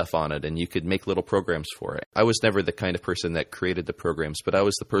own stuff on it and you could make little programs for it. I was never the kind of person that created the programs, but I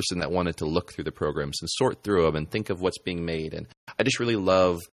was the person that wanted to look through the programs and sort through them and think of what's being made. And I just really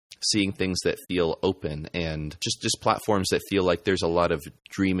love seeing things that feel open and just platforms that feel like there's a lot of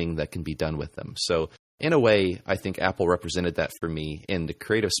dreaming that can be done with them. So in a way, I think Apple represented that for me in the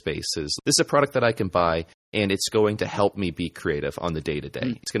creative space. This is a product that I can buy, and it's going to help me be creative on the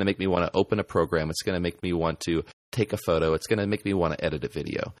day-to-day. It's going to make me want to open a program. It's going to make me want to take a photo. It's going to make me want to edit a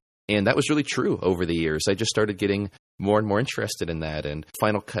video. And that was really true over the years. I just started getting more and more interested in that. And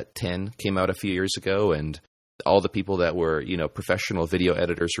Final Cut 10 came out a few years ago, and all the people that were, professional video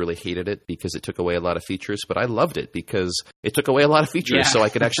editors really hated it because it took away a lot of features. But I loved it because it took away a lot of features, so I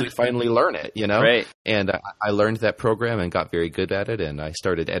could actually finally learn it, Right. And I learned that program and got very good at it. And I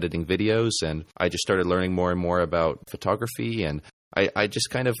started editing videos, and I just started learning more and more about photography. And I just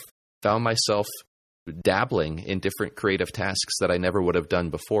kind of found myself dabbling in different creative tasks that I never would have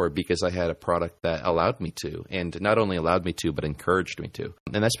done before because I had a product that allowed me to, and not only allowed me to, but encouraged me to.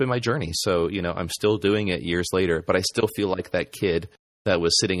 And that's been my journey. So, I'm still doing it years later, but I still feel like that kid that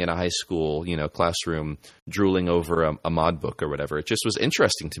was sitting in a high school, classroom drooling over a Modbook or whatever. It just was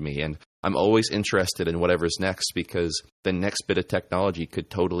interesting to me. And I'm always interested in whatever's next because the next bit of technology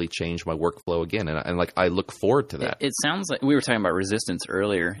could totally change my workflow again. And I look forward to that. It sounds like we were talking about resistance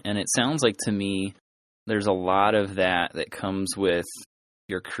earlier, and it sounds like to me, there's a lot of that comes with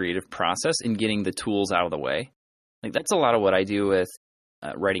your creative process and getting the tools out of the way. Like that's a lot of what I do with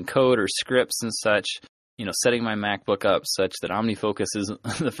writing code or scripts and such, setting my MacBook up such that OmniFocus is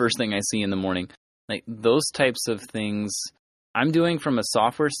the first thing I see in the morning. Like those types of things I'm doing from a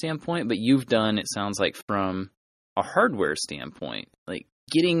software standpoint, but you've done, it sounds like, from a hardware standpoint, like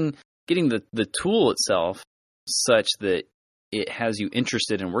getting the tool itself such that it has you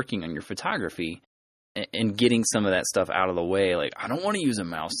interested in working on your photography. And getting some of that stuff out of the way, like I don't want to use a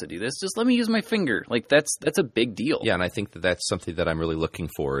mouse to do this. Just let me use my finger. Like that's a big deal. Yeah, and I think that's something that I'm really looking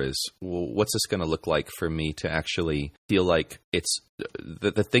for is, well, what's this going to look like for me to actually feel like it's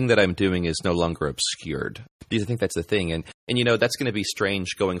the thing that I'm doing is no longer obscured. Because I think that's the thing, and that's going to be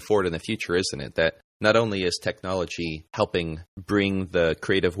strange going forward in the future, isn't it? That not only is technology helping bring the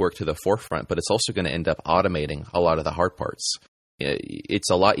creative work to the forefront, but it's also going to end up automating a lot of the hard parts.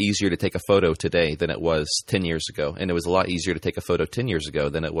 It's a lot easier to take a photo today than it was 10 years ago. And it was a lot easier to take a photo 10 years ago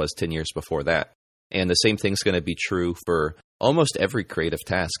than it was 10 years before that. And the same thing's going to be true for almost every creative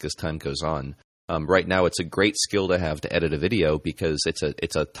task as time goes on. Right now, it's a great skill to have to edit a video because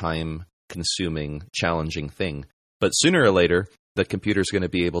it's a time-consuming, challenging thing. But sooner or later, the computer's going to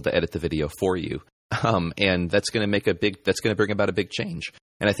be able to edit the video for you. And that's going to bring about a big change.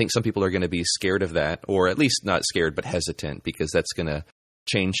 And I think some people are going to be scared of that, or at least not scared, but hesitant, because that's going to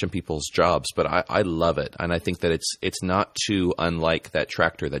change some people's jobs. But I love it. And I think that it's not too unlike that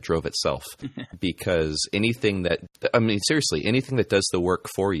tractor that drove itself, because anything that does the work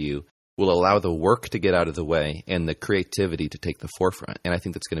for you will allow the work to get out of the way and the creativity to take the forefront. And I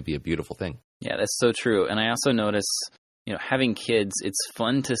think that's going to be a beautiful thing. Yeah, that's so true. And I also notice, having kids, it's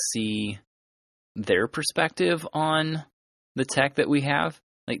fun to see their perspective on the tech that we have.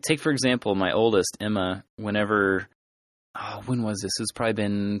 Like, take, for example, my oldest, Emma, when was this? It's probably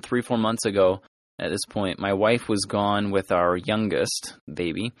been 3-4 months ago at this point. My wife was gone with our youngest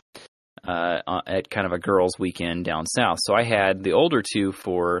baby at kind of a girls' weekend down south. So I had the older two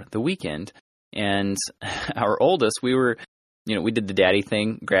for the weekend. And our oldest, we did the daddy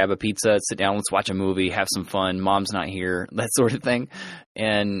thing, grab a pizza, sit down, let's watch a movie, have some fun. Mom's not here, that sort of thing.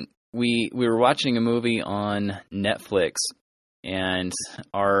 And we were watching a movie on Netflix, and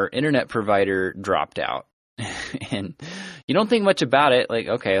our internet provider dropped out. And you don't think much about it. Like,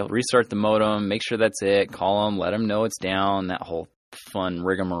 okay, I'll restart the modem, make sure that's it, call them, let them know it's down, that whole fun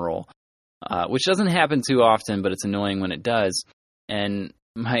rigmarole, which doesn't happen too often, but it's annoying when it does. And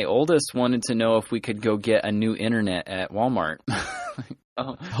my oldest wanted to know if we could go get a new internet at Walmart.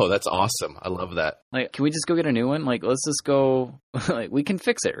 Oh, that's awesome. I love that. Like, can we just go get a new one? Like, let's just go, like, we can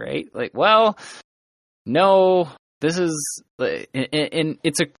fix it, right? Like, well, no, this is, and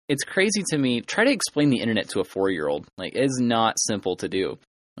it's crazy to me. Try to explain the internet to a 4-year-old. Like, it is not simple to do.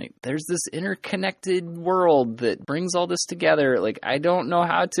 Like, there's this interconnected world that brings all this together. Like, I don't know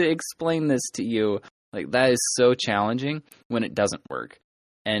how to explain this to you. Like, that is so challenging when it doesn't work.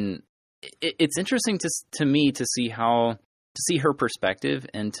 And it's interesting to me to see her perspective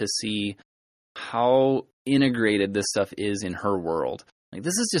and to see how integrated this stuff is in her world. Like,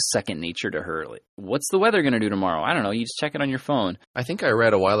 this is just second nature to her. Like, what's the weather going to do tomorrow? I don't know. You just check it on your phone. I think I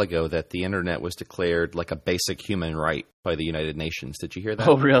read a while ago that the internet was declared like a basic human right by the United Nations. Did you hear that?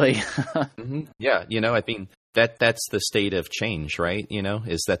 Oh, really? Mm-hmm. Yeah. I mean, that's the state of change, right?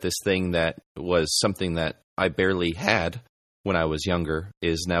 Is that this thing that was something that I barely had when I was younger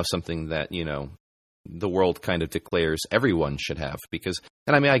is now something that, the world kind of declares everyone should have.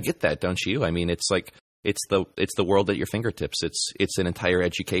 And I mean, I get that, don't you? I mean, it's like, it's the world at your fingertips. It's an entire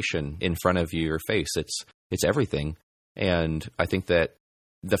education in front of your face. It's everything. And I think that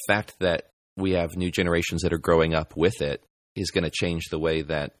the fact that we have new generations that are growing up with it is going to change the way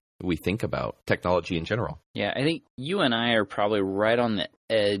that we think about technology in general. Yeah, I think you and I are probably right on the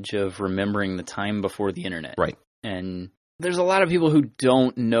edge of remembering the time before the internet. Right. And there's a lot of people who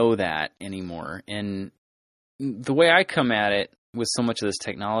don't know that anymore. And the way I come at it with so much of this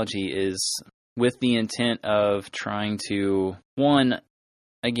technology is with the intent of trying to, one,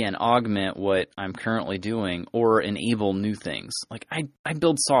 again, augment what I'm currently doing or enable new things. Like, I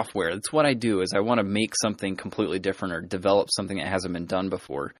build software. That's what I do, is I want to make something completely different or develop something that hasn't been done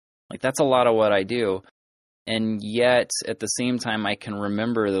before. Like, that's a lot of what I do. And yet, at the same time, I can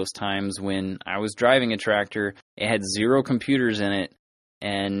remember those times when I was driving a tractor, it had 0 computers in it,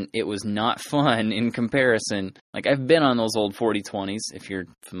 and it was not fun in comparison. Like, I've been on those old 4020s, if you're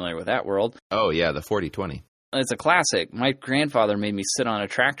familiar with that world. Oh, yeah, the 4020. It's a classic. My grandfather made me sit on a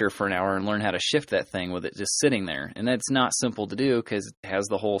tractor for an hour and learn how to shift that thing with it just sitting there. And that's not simple to do because it has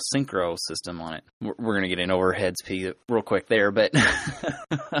the whole synchro system on it. We're going to get in over our heads real quick there, but...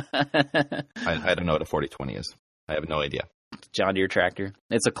 I don't know what a 4020 is. I have no idea. John Deere tractor.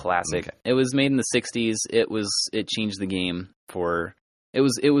 It's a classic. Okay. It was made in the 60s. It changed the game for... It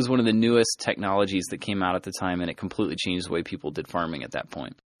was one of the newest technologies that came out at the time, and it completely changed the way people did farming at that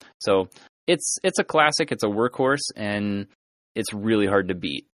point. So... It's a classic, it's a workhorse, and it's really hard to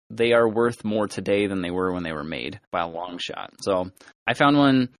beat. They are worth more today than they were when they were made by a long shot. So I found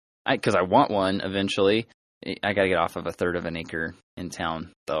one, because I want one eventually. I got to get off of 1/3 of an acre in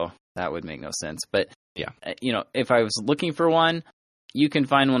town, though. That would make no sense. But, yeah, if I was looking for one, you can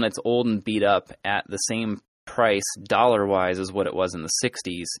find one that's old and beat up at the same price dollar-wise as what it was in the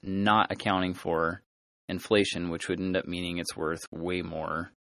 60s, not accounting for inflation, which would end up meaning it's worth way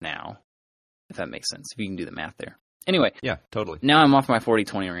more now. If that makes sense, if you can do the math there. Anyway. Yeah, totally. Now I'm off my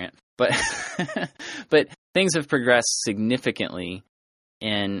 40/20 rant, but things have progressed significantly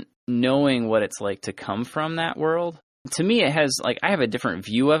in knowing what it's like to come from that world. To me, it has, like, I have a different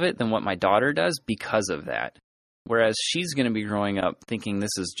view of it than what my daughter does because of that. Whereas she's going to be growing up thinking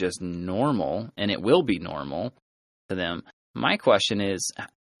this is just normal, and it will be normal to them. My question is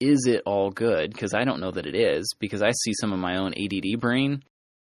it all good? Because I don't know that it is, because I see some of my own ADD brain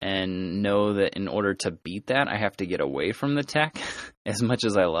and know that in order to beat that, I have to get away from the tech as much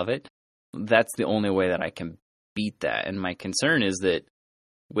as I love it. That's the only way that I can beat that. And my concern is that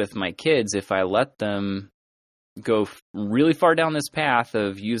with my kids, if I let them go really far down this path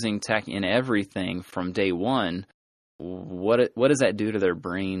of using tech in everything from day one, what does that do to their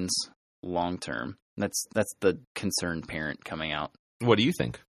brains long term? That's the concerned parent coming out. What do you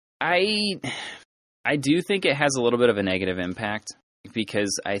think? I do think it has a little bit of a negative impact,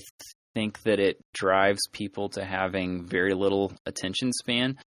 because I think that it drives people to having very little attention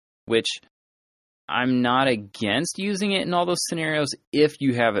span, which I'm not against using it in all those scenarios if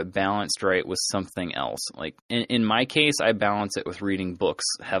you have it balanced right with something else. Like in my case, I balance it with reading books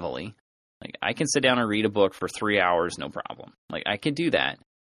heavily. Like, I can sit down and read a book for 3 hours, no problem. Like, I could do that.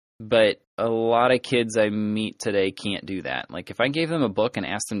 But a lot of kids I meet today can't do that. Like, if I gave them a book and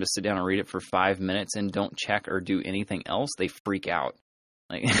asked them to sit down and read it for 5 minutes and don't check or do anything else, they freak out.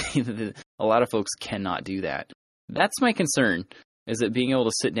 Like, a lot of folks cannot do that. That's my concern, is that being able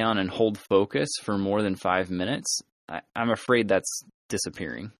to sit down and hold focus for more than 5 minutes, I'm afraid that's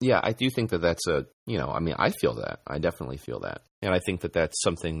disappearing. Yeah, I do think that that's I feel that. I definitely feel that. And I think that that's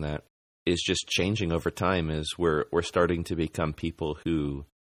something that is just changing over time, is we're starting to become people who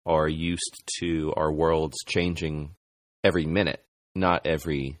are used to our worlds changing every minute. not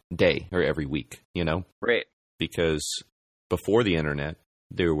every day or every week, Right. because before the internet,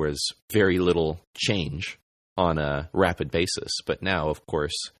 there was very little change on a rapid basis. But now, of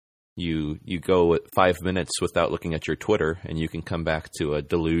course, you go 5 minutes without looking at your Twitter, and you can come back to a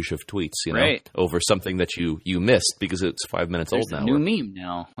deluge of tweets, Right. over something that you missed because it's 5 minutes There's old now. a new meme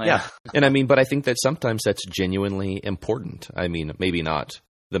now. Yeah. And but I think that sometimes that's genuinely important. Maybe not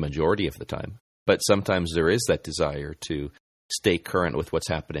the majority of the time, but sometimes there is that desire to stay current with what's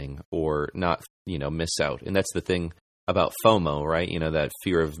happening or not, miss out. And that's the thing about FOMO, right? That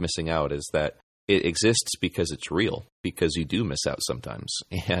fear of missing out is that it exists because it's real, because you do miss out sometimes.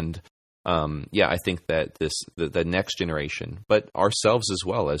 And I think that the next generation, but ourselves as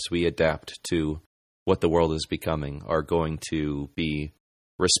well, as we adapt to what the world is becoming, are going to be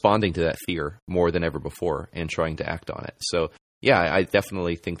responding to that fear more than ever before and trying to act on it. So, I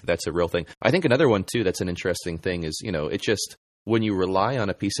definitely think that that's a real thing. I think another one, too, that's an interesting thing is, it just, when you rely on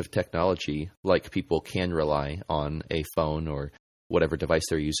a piece of technology, like people can rely on a phone or whatever device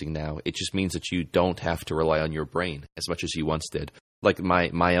they're using now, it just means that you don't have to rely on your brain as much as you once did. Like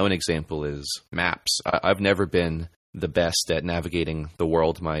my own example is maps. I've never been the best at navigating the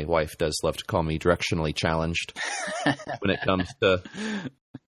world. My wife does love to call me directionally challenged when it comes to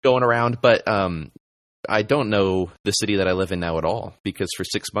going around. But I don't know the city that I live in now at all, because for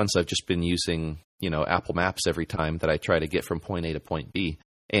 6 months I've just been using, Apple Maps every time that I try to get from point A to point B.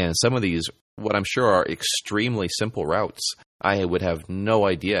 And some of these, what I'm sure are extremely simple routes, I would have no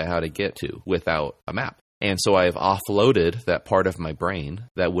idea how to get to without a map. And so I've offloaded that part of my brain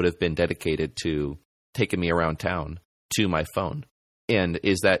that would have been dedicated to taking me around town to my phone. And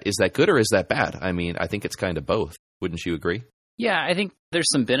is that good or is that bad? I think it's kind of both. Wouldn't you agree? Yeah, I think there's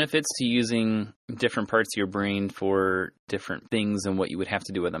some benefits to using different parts of your brain for different things than what you would have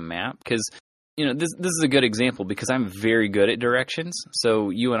to do with a map. Because, this is a good example, because I'm very good at directions. So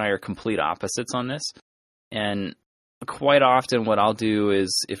you and I are complete opposites on this. And quite often what I'll do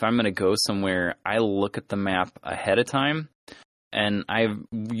is, if I'm going to go somewhere, I look at the map ahead of time. And I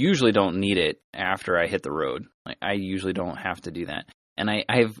usually don't need it after I hit the road. I usually don't have to do that. And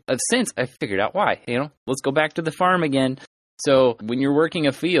I've figured out why. Let's go back to the farm again. So when you're working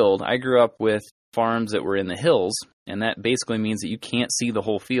a field, I grew up with farms that were in the hills, and that basically means that you can't see the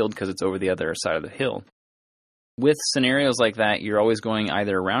whole field because it's over the other side of the hill. With scenarios like that, you're always going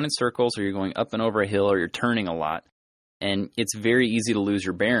either around in circles, or you're going up and over a hill, or you're turning a lot. And it's very easy to lose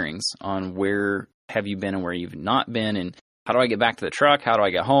your bearings on where have you been and where you've not been, and how do I get back to the truck? How do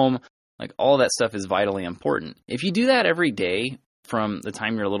I get home? All that stuff is vitally important. If you do that every day from the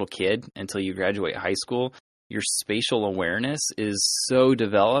time you're a little kid until you graduate high school, your spatial awareness is so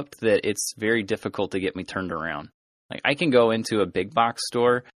developed that it's very difficult to get me turned around. I can go into a big box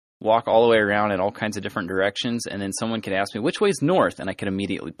store, walk all the way around in all kinds of different directions, and then someone could ask me, which way's north? And I could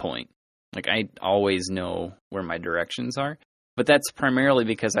immediately point. I always know where my directions are. But that's primarily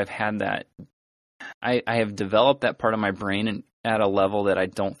because I've had that. I have developed that part of my brain at a level that I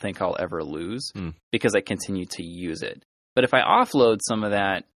don't think I'll ever lose because I continue to use it. But if I offload some of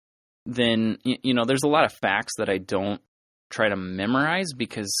that, then, there's a lot of facts that I don't try to memorize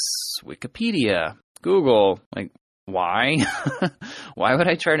because Wikipedia, Google, why? Why would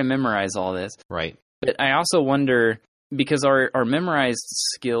I try to memorize all this? Right. But I also wonder, because our memorized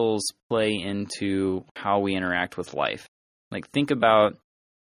skills play into how we interact with life. Think about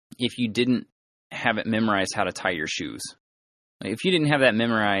if you didn't have it memorized how to tie your shoes. If you didn't have that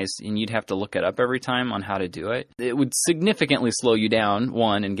memorized and you'd have to look it up every time on how to do it, it would significantly slow you down,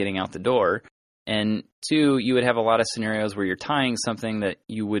 one, in getting out the door, and two, you would have a lot of scenarios where you're tying something that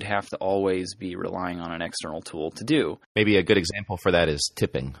you would have to always be relying on an external tool to do. Maybe a good example for that is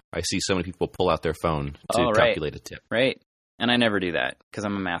tipping. I see so many people pull out their phone to calculate a tip. Right. And I never do that because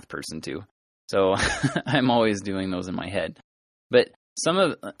I'm a math person too. So I'm always doing those in my head. But some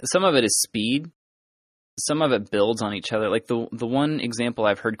of it is speed. Some of it builds on each other. The one example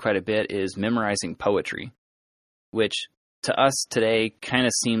I've heard quite a bit is memorizing poetry, which to us today kind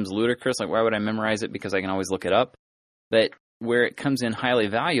of seems ludicrous. Why would I memorize it? Because I can always look it up. But where it comes in highly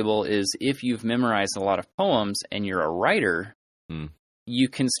valuable is if you've memorized a lot of poems and you're a writer, you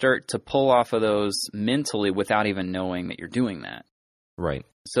can start to pull off of those mentally without even knowing that you're doing that. Right.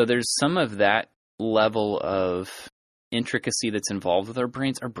 So there's some of that level of intricacy that's involved with our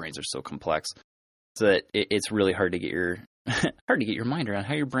brains. Our brains are so complex. So that it's really hard to get your mind around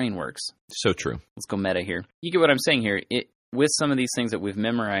how your brain works. So true. Let's go meta here. You get what I'm saying here. With some of these things that we've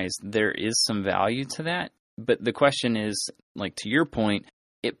memorized, there is some value to that. But the question is, to your point,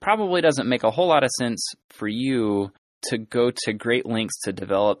 it probably doesn't make a whole lot of sense for you to go to great lengths to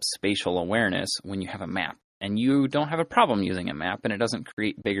develop spatial awareness when you have a map. and you don't have a problem using a map, and it doesn't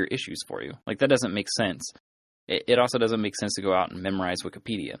create bigger issues for you. Like, that doesn't make sense. It also doesn't make sense to go out and memorize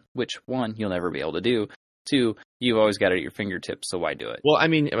Wikipedia, which, one, you'll never be able to do. Two, you've always got it at your fingertips, so why do it? Well, I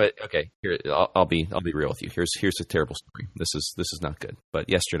mean, okay, here I'll be real with you. Here's a terrible story. This is not good. But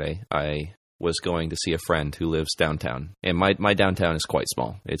yesterday I was going to see a friend who lives downtown, and my downtown is quite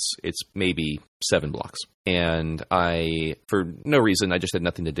small. It's maybe 7 blocks, and I, for no reason, I just had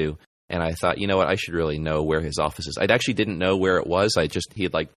nothing to do. And I thought, you know what, I should really know where his office is. I actually didn't know where it was. He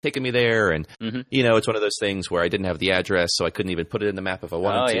had like taken me there, and it's one of those things where I didn't have the address, so I couldn't even put it in the map if I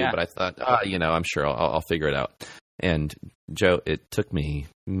wanted to. But I thought, I'm sure I'll figure it out. And Joe, it took me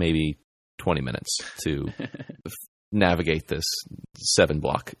maybe 20 minutes to navigate this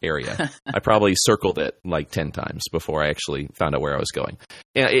 7-block area. I probably circled it like 10 times before I actually found out where I was going.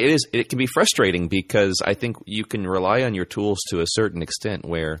 And it can be frustrating because I think you can rely on your tools to a certain extent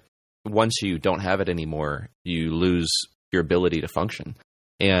where once you don't have it anymore, you lose your ability to function.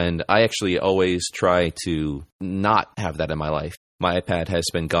 And I actually always try to not have that in my life. My iPad has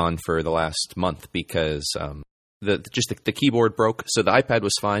been gone for the last month because the keyboard broke. So the iPad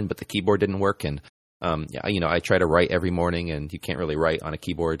was fine, but the keyboard didn't work. And I try to write every morning, and you can't really write on a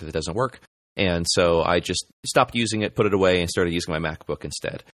keyboard that doesn't work. And so I just stopped using it, put it away, and started using my MacBook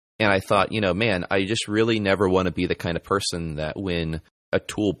instead. And I thought, man, I just really never want to be the kind of person that when a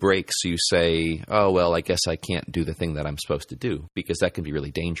tool breaks, you say, oh, well, I guess I can't do the thing that I'm supposed to do, because that can be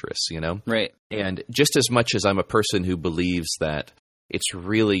really dangerous, Right. And just as much as I'm a person who believes that it's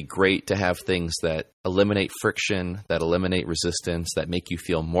really great to have things that eliminate friction, that eliminate resistance, that make you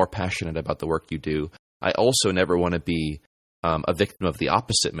feel more passionate about the work you do, I also never want to be a victim of the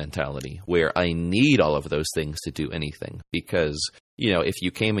opposite mentality, where I need all of those things to do anything. Because, if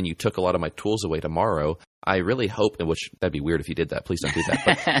you came and you took a lot of my tools away tomorrow, I really hope, and which that'd be weird if you did that. Please don't do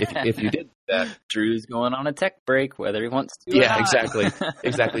that. But if you did that, Drew's going on a tech break, whether he wants to. Yeah,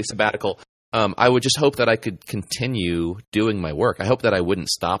 exactly. Sabbatical. I would just hope that I could continue doing my work. I hope that I wouldn't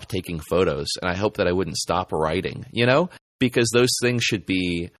stop taking photos, and I hope that I wouldn't stop writing. Because those things should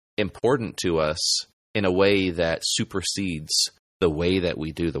be important to us in a way that supersedes the way that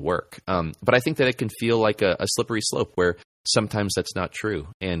we do the work. But I think that it can feel like a slippery slope where sometimes that's not true,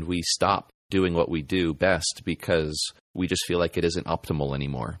 and we stop doing what we do best because we just feel like it isn't optimal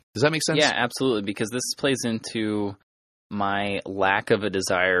anymore. Does that make sense? Yeah, absolutely, because this plays into my lack of a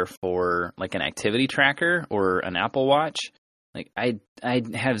desire for like an activity tracker or an Apple Watch. Like I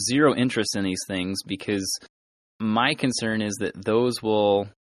have zero interest in these things because my concern is that those will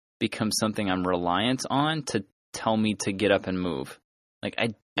become something I'm reliant on to tell me to get up and move. Like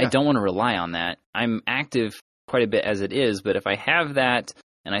I don't want to rely on that. I'm active quite a bit as it is, but if I have that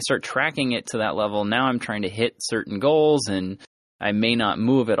and I start tracking it to that level, now I'm trying to hit certain goals and I may not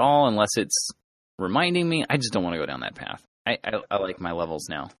move at all unless it's reminding me. I just don't want to go down that path. I like my levels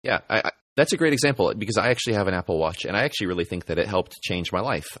now. Yeah, that's a great example because I actually have an Apple Watch, and I actually really think that it helped change my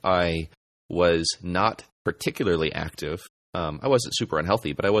life. I was not particularly active. I wasn't super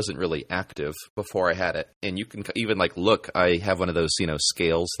unhealthy, but I wasn't really active before I had it. And you can even look, I have one of those,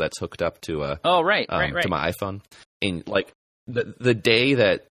 scales that's hooked up to to my iPhone. And the day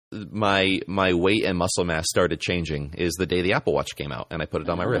that my weight and muscle mass started changing is the day the Apple Watch came out, and I put it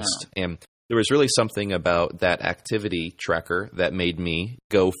on my wrist. And there was really something about that activity tracker that made me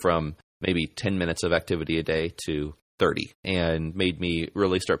go from maybe 10 minutes of activity a day to 30, and made me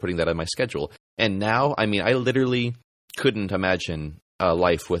really start putting that on my schedule. And now, I literally couldn't imagine a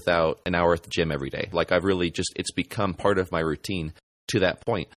life without an hour at the gym every day. I've really it's become part of my routine to that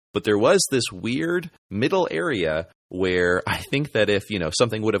point. But there was this weird middle area where I think that if,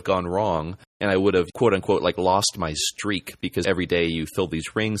 something would have gone wrong and I would have, quote unquote, lost my streak, because every day you fill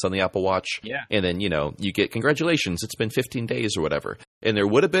these rings on the Apple Watch. Yeah. And then, you get congratulations, it's been 15 days or whatever. And there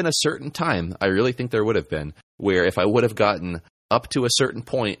would have been a certain time, I really think there would have been, where if I would have gotten up to a certain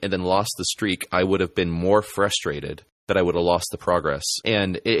point and then lost the streak, I would have been more frustrated that I would have lost the progress.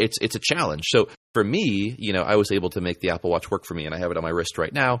 And it's a challenge. So for me, I was able to make the Apple Watch work for me, and I have it on my wrist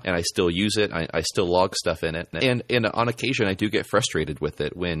right now, and I still use it. I still log stuff in it. And on occasion, I do get frustrated with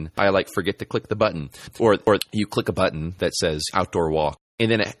it when I forget to click the button, or you click a button that says outdoor walk. And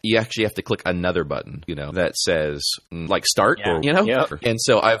then you actually have to click another button, that says start, Yep. And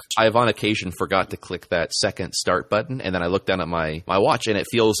so I've on occasion forgot to click that second start button, and then I look down at my watch, and it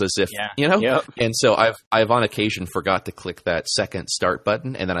feels as if, Yep. And so I've on occasion forgot to click that second start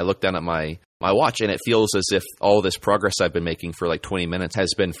button, and then I look down at my watch, and it feels as if all this progress I've been making for 20 minutes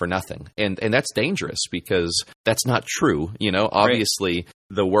has been for nothing. And that's dangerous because that's not true. Obviously, right.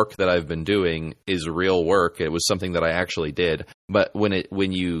 The work that I've been doing is real work. It was something that I actually did. But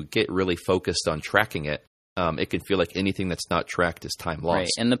when you get really focused on tracking it, it can feel like anything that's not tracked is time lost. Right.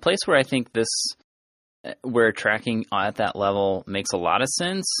 And the place where I think where tracking at that level makes a lot of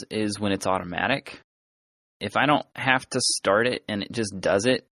sense is when it's automatic. If I don't have to start it and it just does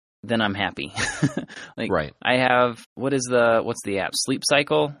it, then I'm happy. Right. I have, what's the app? Sleep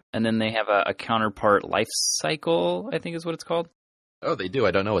Cycle. And then they have a counterpart, Life Cycle, I think is what it's called. Oh, they do.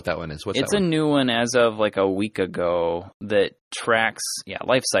 I don't know what that one is. What's It's that one? a new one as of like a week ago that tracks,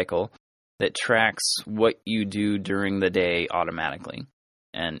 Life Cycle, that tracks what you do during the day automatically.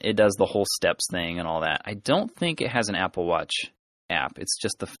 And it does the whole steps thing and all that. I don't think it has an Apple Watch app. It's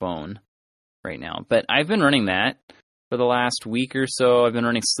just the phone right now. But I've been running that for the last week or so. I've been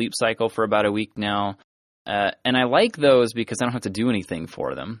running Sleep Cycle for about a week now. And I like those because I don't have to do anything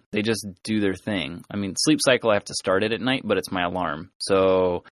for them. They just do their thing. I mean, Sleep Cycle, I have to start it at night, but it's my alarm.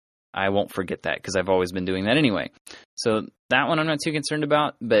 So I won't forget that because I've always been doing that anyway. So that one I'm not too concerned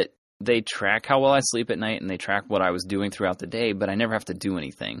about, but they track how well I sleep at night and they track what I was doing throughout the day, but I never have to do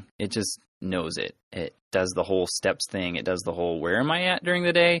anything. It just knows it. It does the whole steps thing. It does the whole where am I at during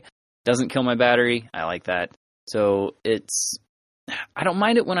the day. Doesn't kill my battery. I like that. So I don't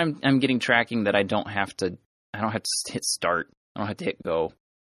mind it when I'm getting tracking that I don't have to hit start. I don't have to hit go.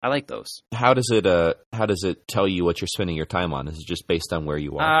 I like those. How does it tell you what you're spending your time on? Is it just based on where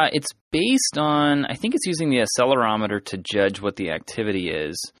you are? It's based on, I think it's using the accelerometer to judge what the activity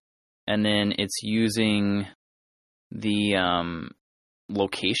is. And then it's using the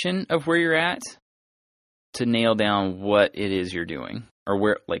location of where you're at to nail down what it is you're doing or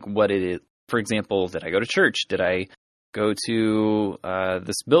what it is. For example, did I go to church? Did I go to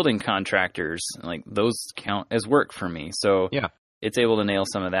this building contractors? Like those count as work for me. So it's able to nail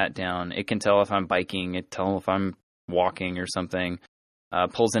some of that down. It can tell if I'm biking. It tell if I'm walking or something.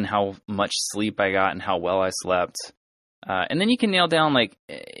 Pulls in how much sleep I got and how well I slept. And then you can nail down, like,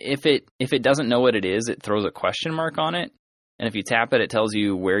 if it doesn't know what it is, it throws a question mark on it. And if you tap it, it tells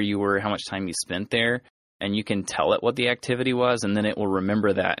you where you were, how much time you spent there. And you can tell it what the activity was, and then it will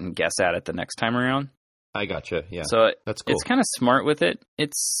remember that and guess at it the next time around. I gotcha, yeah. So that's cool. It's kind of smart with it.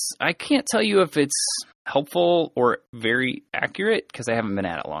 I can't tell you if it's helpful or very accurate because I haven't been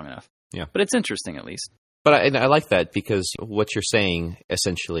at it long enough. Yeah. But it's interesting at least. But I like that because what you're saying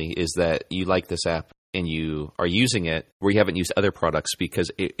essentially is that you like this app and you are using it where you haven't used other products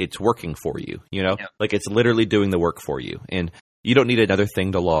because it's working for you, you know? Yep. Like it's literally doing the work for you. And you don't need another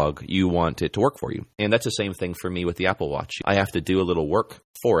thing to log. You want it to work for you. And that's the same thing for me with the Apple Watch. I have to do a little work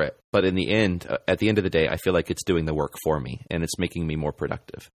for it. But in the end, at the end of the day, I feel like it's doing the work for me and it's making me more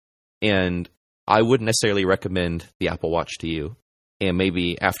productive. And I wouldn't necessarily recommend the Apple Watch to you. And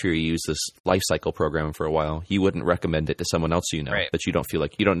maybe after you use this life cycle program for a while, you wouldn't recommend it to someone else you know that you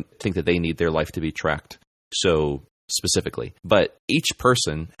don't think that they need their life to be tracked so specifically. But each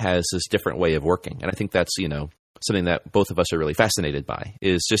person has this different way of working. And I think that's, something that both of us are really fascinated by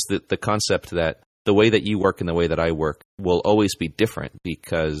is just the concept that the way that you work and the way that I work will always be different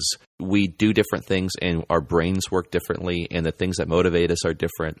because we do different things and our brains work differently and the things that motivate us are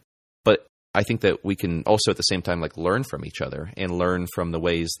different. But I think that we can also at the same time learn from each other and learn from the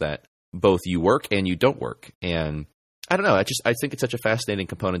ways that both you work and you don't work. And I don't know, I think it's such a fascinating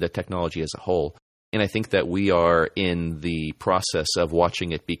component of technology as a whole. And I think that we are in the process of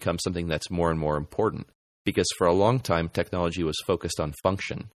watching it become something that's more and more important. Because for a long time, technology was focused on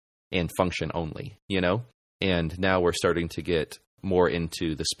function and function only, And now we're starting to get more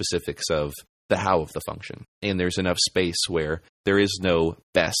into the specifics of the how of the function. And there's enough space where there is no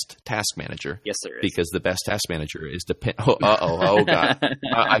best task manager. Yes, there is. Because the best task manager is oh God.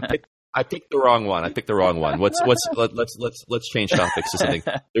 I picked the wrong one. Let's change topics to something.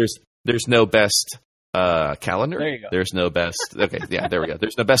 There's no best calendar. There you go. There's no best. Okay, yeah, there we go.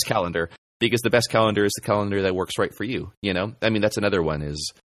 There's no best calendar. Because the best calendar is the calendar that works right for you, I mean, that's another one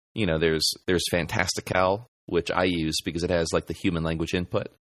is, there's Fantastical, which I use because it has the human language input.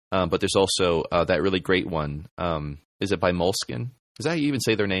 But there's also that really great one. Is it by Moleskine? Is that how you even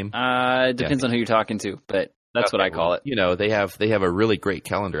say their name? It depends on who you're talking to, but that's what I call it. They have a really great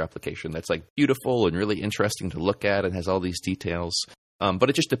calendar application that's beautiful and really interesting to look at and has all these details.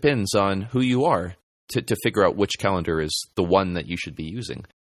 But it just depends on who you are to figure out which calendar is the one that you should be using.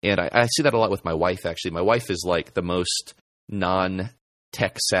 And I see that a lot with my wife, actually. My wife is the most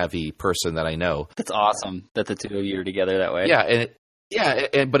non-tech savvy person that I know. That's awesome that the two of you are together that way.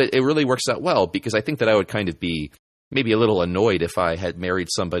 Yeah, but it really works out well because I think that I would kind of be maybe a little annoyed if I had married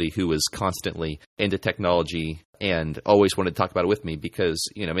somebody who was constantly into technology and always wanted to talk about it with me because,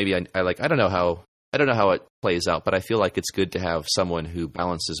 maybe I don't know how it plays out, but I feel like it's good to have someone who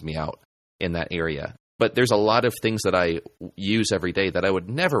balances me out in that area. But there's a lot of things that I use every day that I would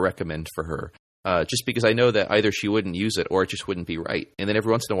never recommend for her just because I know that either she wouldn't use it or it just wouldn't be right. And then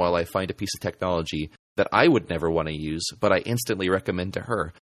every once in a while I find a piece of technology that I would never want to use, but I instantly recommend to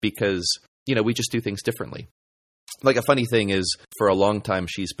her because, we just do things differently. Like a funny thing is, for a long time,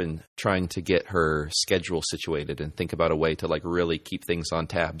 she's been trying to get her schedule situated and think about a way to like really keep things on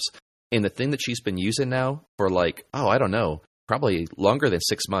tabs. And the thing that she's been using now for like, I don't know, probably longer than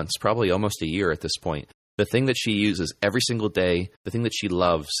 6 months, probably almost a year at this point. The thing that she uses every single day, the thing that she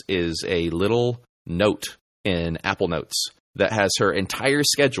loves is a little note in Apple Notes that has her entire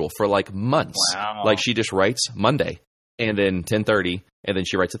schedule for like months. Wow. Like she just writes Monday and then 10:30 and then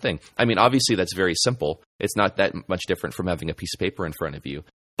she writes a thing. I mean, obviously that's very simple. It's not that much different from having a piece of paper in front of you.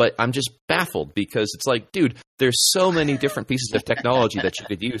 But I'm just baffled because it's like, dude, there's so many different pieces of technology that you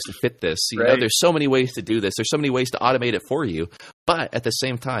could use to fit this. There's so many ways to do this. There's so many ways to automate it for you. But at the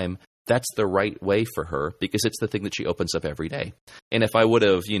same time, that's the right way for her because it's the thing that she opens up every day. And if I would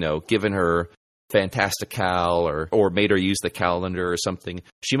have, given her Fantastical or made her use the calendar or something,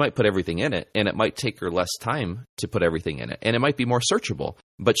 she might put everything in it, and it might take her less time to put everything in it. And it might be more searchable,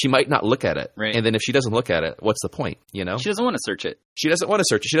 but she might not look at it. Right. And then if she doesn't look at it, what's the point, She doesn't want to search it. She doesn't want to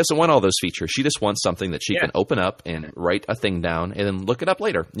search it. She doesn't want all those features. She just wants something that she can open up and write a thing down and then look it up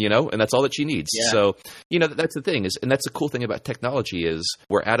later, and that's all that she needs. Yeah. So, that's the thing and that's the cool thing about technology is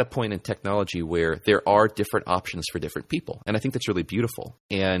we're at a point in technology where there are different options for different people. And I think that's really beautiful.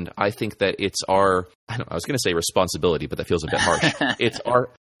 And I think that it's I was going to say responsibility, but that feels a bit harsh. It's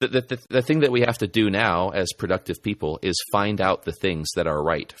the thing that we have to do now as productive people is find out the things that are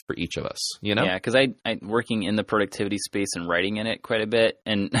right for each of us, Yeah, because I working in the productivity space and writing in it quite a bit,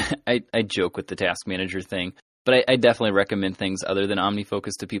 and I joke with the task manager thing, but I definitely recommend things other than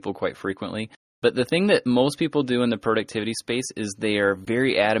OmniFocus to people quite frequently. But the thing that most people do in the productivity space is they are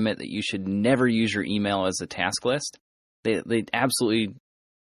very adamant that you should never use your email as a task list. They absolutely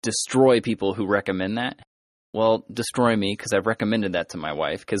destroy people who recommend that. Well, destroy me because I've recommended that to my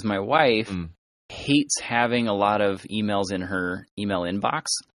wife because my wife hates having a lot of emails in her email inbox.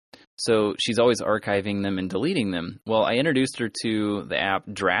 So she's always archiving them and deleting them. Well, I introduced her to the app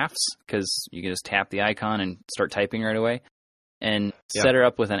Drafts because you can just tap the icon and start typing right away and set her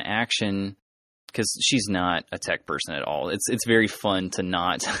up with an action because she's not a tech person at all. It's very fun to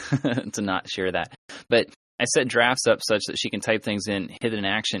not to not share that. But I set Drafts up such that she can type things in, hit an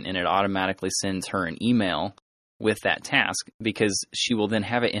action, and it automatically sends her an email with that task because she will then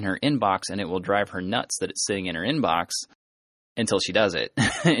have it in her inbox and it will drive her nuts that it's sitting in her inbox until she does it.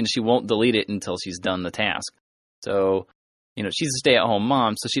 And she won't delete it until she's done the task. So, she's a stay-at-home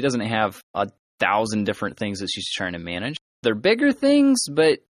mom, so she doesn't have 1,000 different things that she's trying to manage. They're bigger things,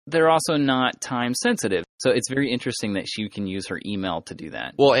 but they're also not time sensitive. So it's very interesting that she can use her email to do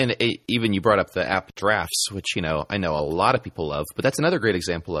that. Well, and even you brought up the app Drafts, which, I know a lot of people love, but that's another great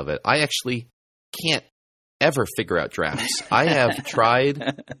example of it. I actually can't ever figure out Drafts. I have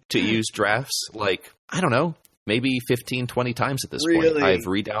tried to use Drafts maybe 15, 20 times at this point. I've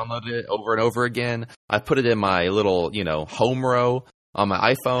re-downloaded it over and over again. I put it in my little, home row on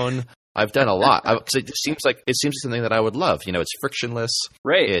my iPhone. I've done a lot because it seems like something that I would love. It's frictionless.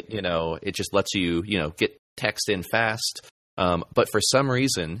 Right. It just lets you, get text in fast. But for some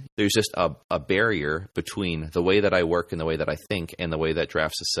reason, there's just a barrier between the way that I work and the way that I think and the way that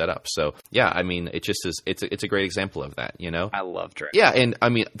Drafts is set up. So yeah, I mean, it just is. It's a great example of that. I love Drafts. Yeah, and I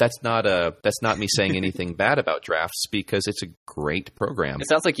mean that's not me saying anything bad about Drafts because it's a great program. It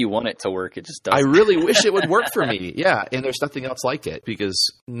sounds like you want it to work. It just doesn't. I really wish it would work for me. Yeah, and there's nothing else like it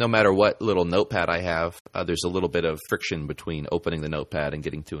because no matter what little notepad I have, there's a little bit of friction between opening the notepad and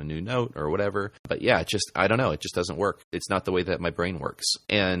getting to a new note or whatever. But yeah, I don't know. It just doesn't work. It's not the way that my brain works.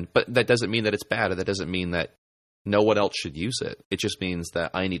 But that doesn't mean that it's bad, or that doesn't mean that no one else should use it. It just means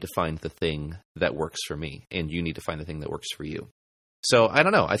that I need to find the thing that works for me, and you need to find the thing that works for you. So I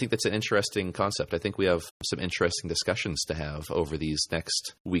don't know. I think that's an interesting concept. I think we have some interesting discussions to have over these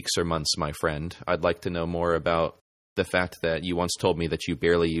next weeks or months, my friend. I'd like to know more about the fact that you once told me that you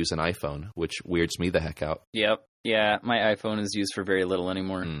barely use an iPhone, which weirds me the heck out. Yep. Yeah, my iPhone is used for very little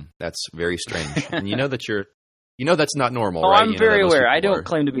anymore. That's very strange. And you know that that's not normal, oh, right? I'm very aware. I don't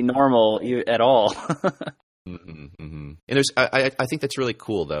claim to be normal at all. And I think that's really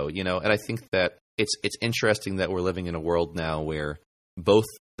cool, though, and I think that it's interesting that we're living in a world now where both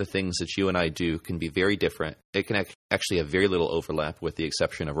the things that you and I do can be very different. It can actually have very little overlap with the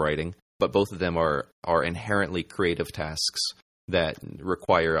exception of writing, but both of them are inherently creative tasks that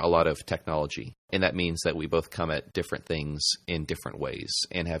require a lot of technology. And that means that we both come at different things in different ways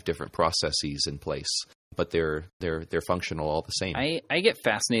and have different processes in place, but they're functional all the same. I get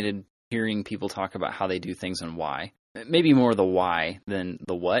fascinated hearing people talk about how they do things and why. Maybe more the why than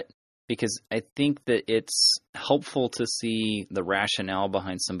the what, because I think that it's helpful to see the rationale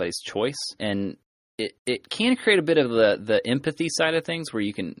behind somebody's choice. And it can create a bit of the empathy side of things where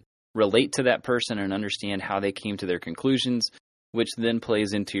you can relate to that person and understand how they came to their conclusions, which then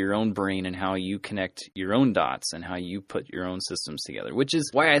plays into your own brain and how you connect your own dots and how you put your own systems together, which is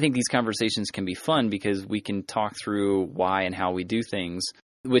why I think these conversations can be fun, because we can talk through why and how we do things,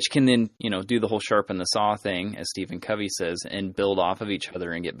 which can then, do the whole sharpen the saw thing, as Stephen Covey says, and build off of each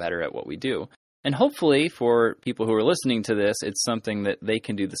other and get better at what we do. And hopefully for people who are listening to this, it's something that they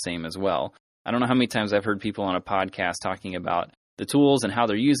can do the same as well. I don't know how many times I've heard people on a podcast talking about the tools and how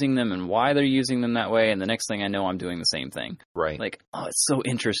they're using them and why they're using them that way. And the next thing I know, I'm doing the same thing. Right. Like, oh, it's so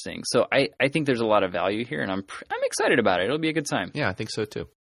interesting. So I think there's a lot of value here, and I'm excited about it. It'll be a good time. Yeah, I think so too.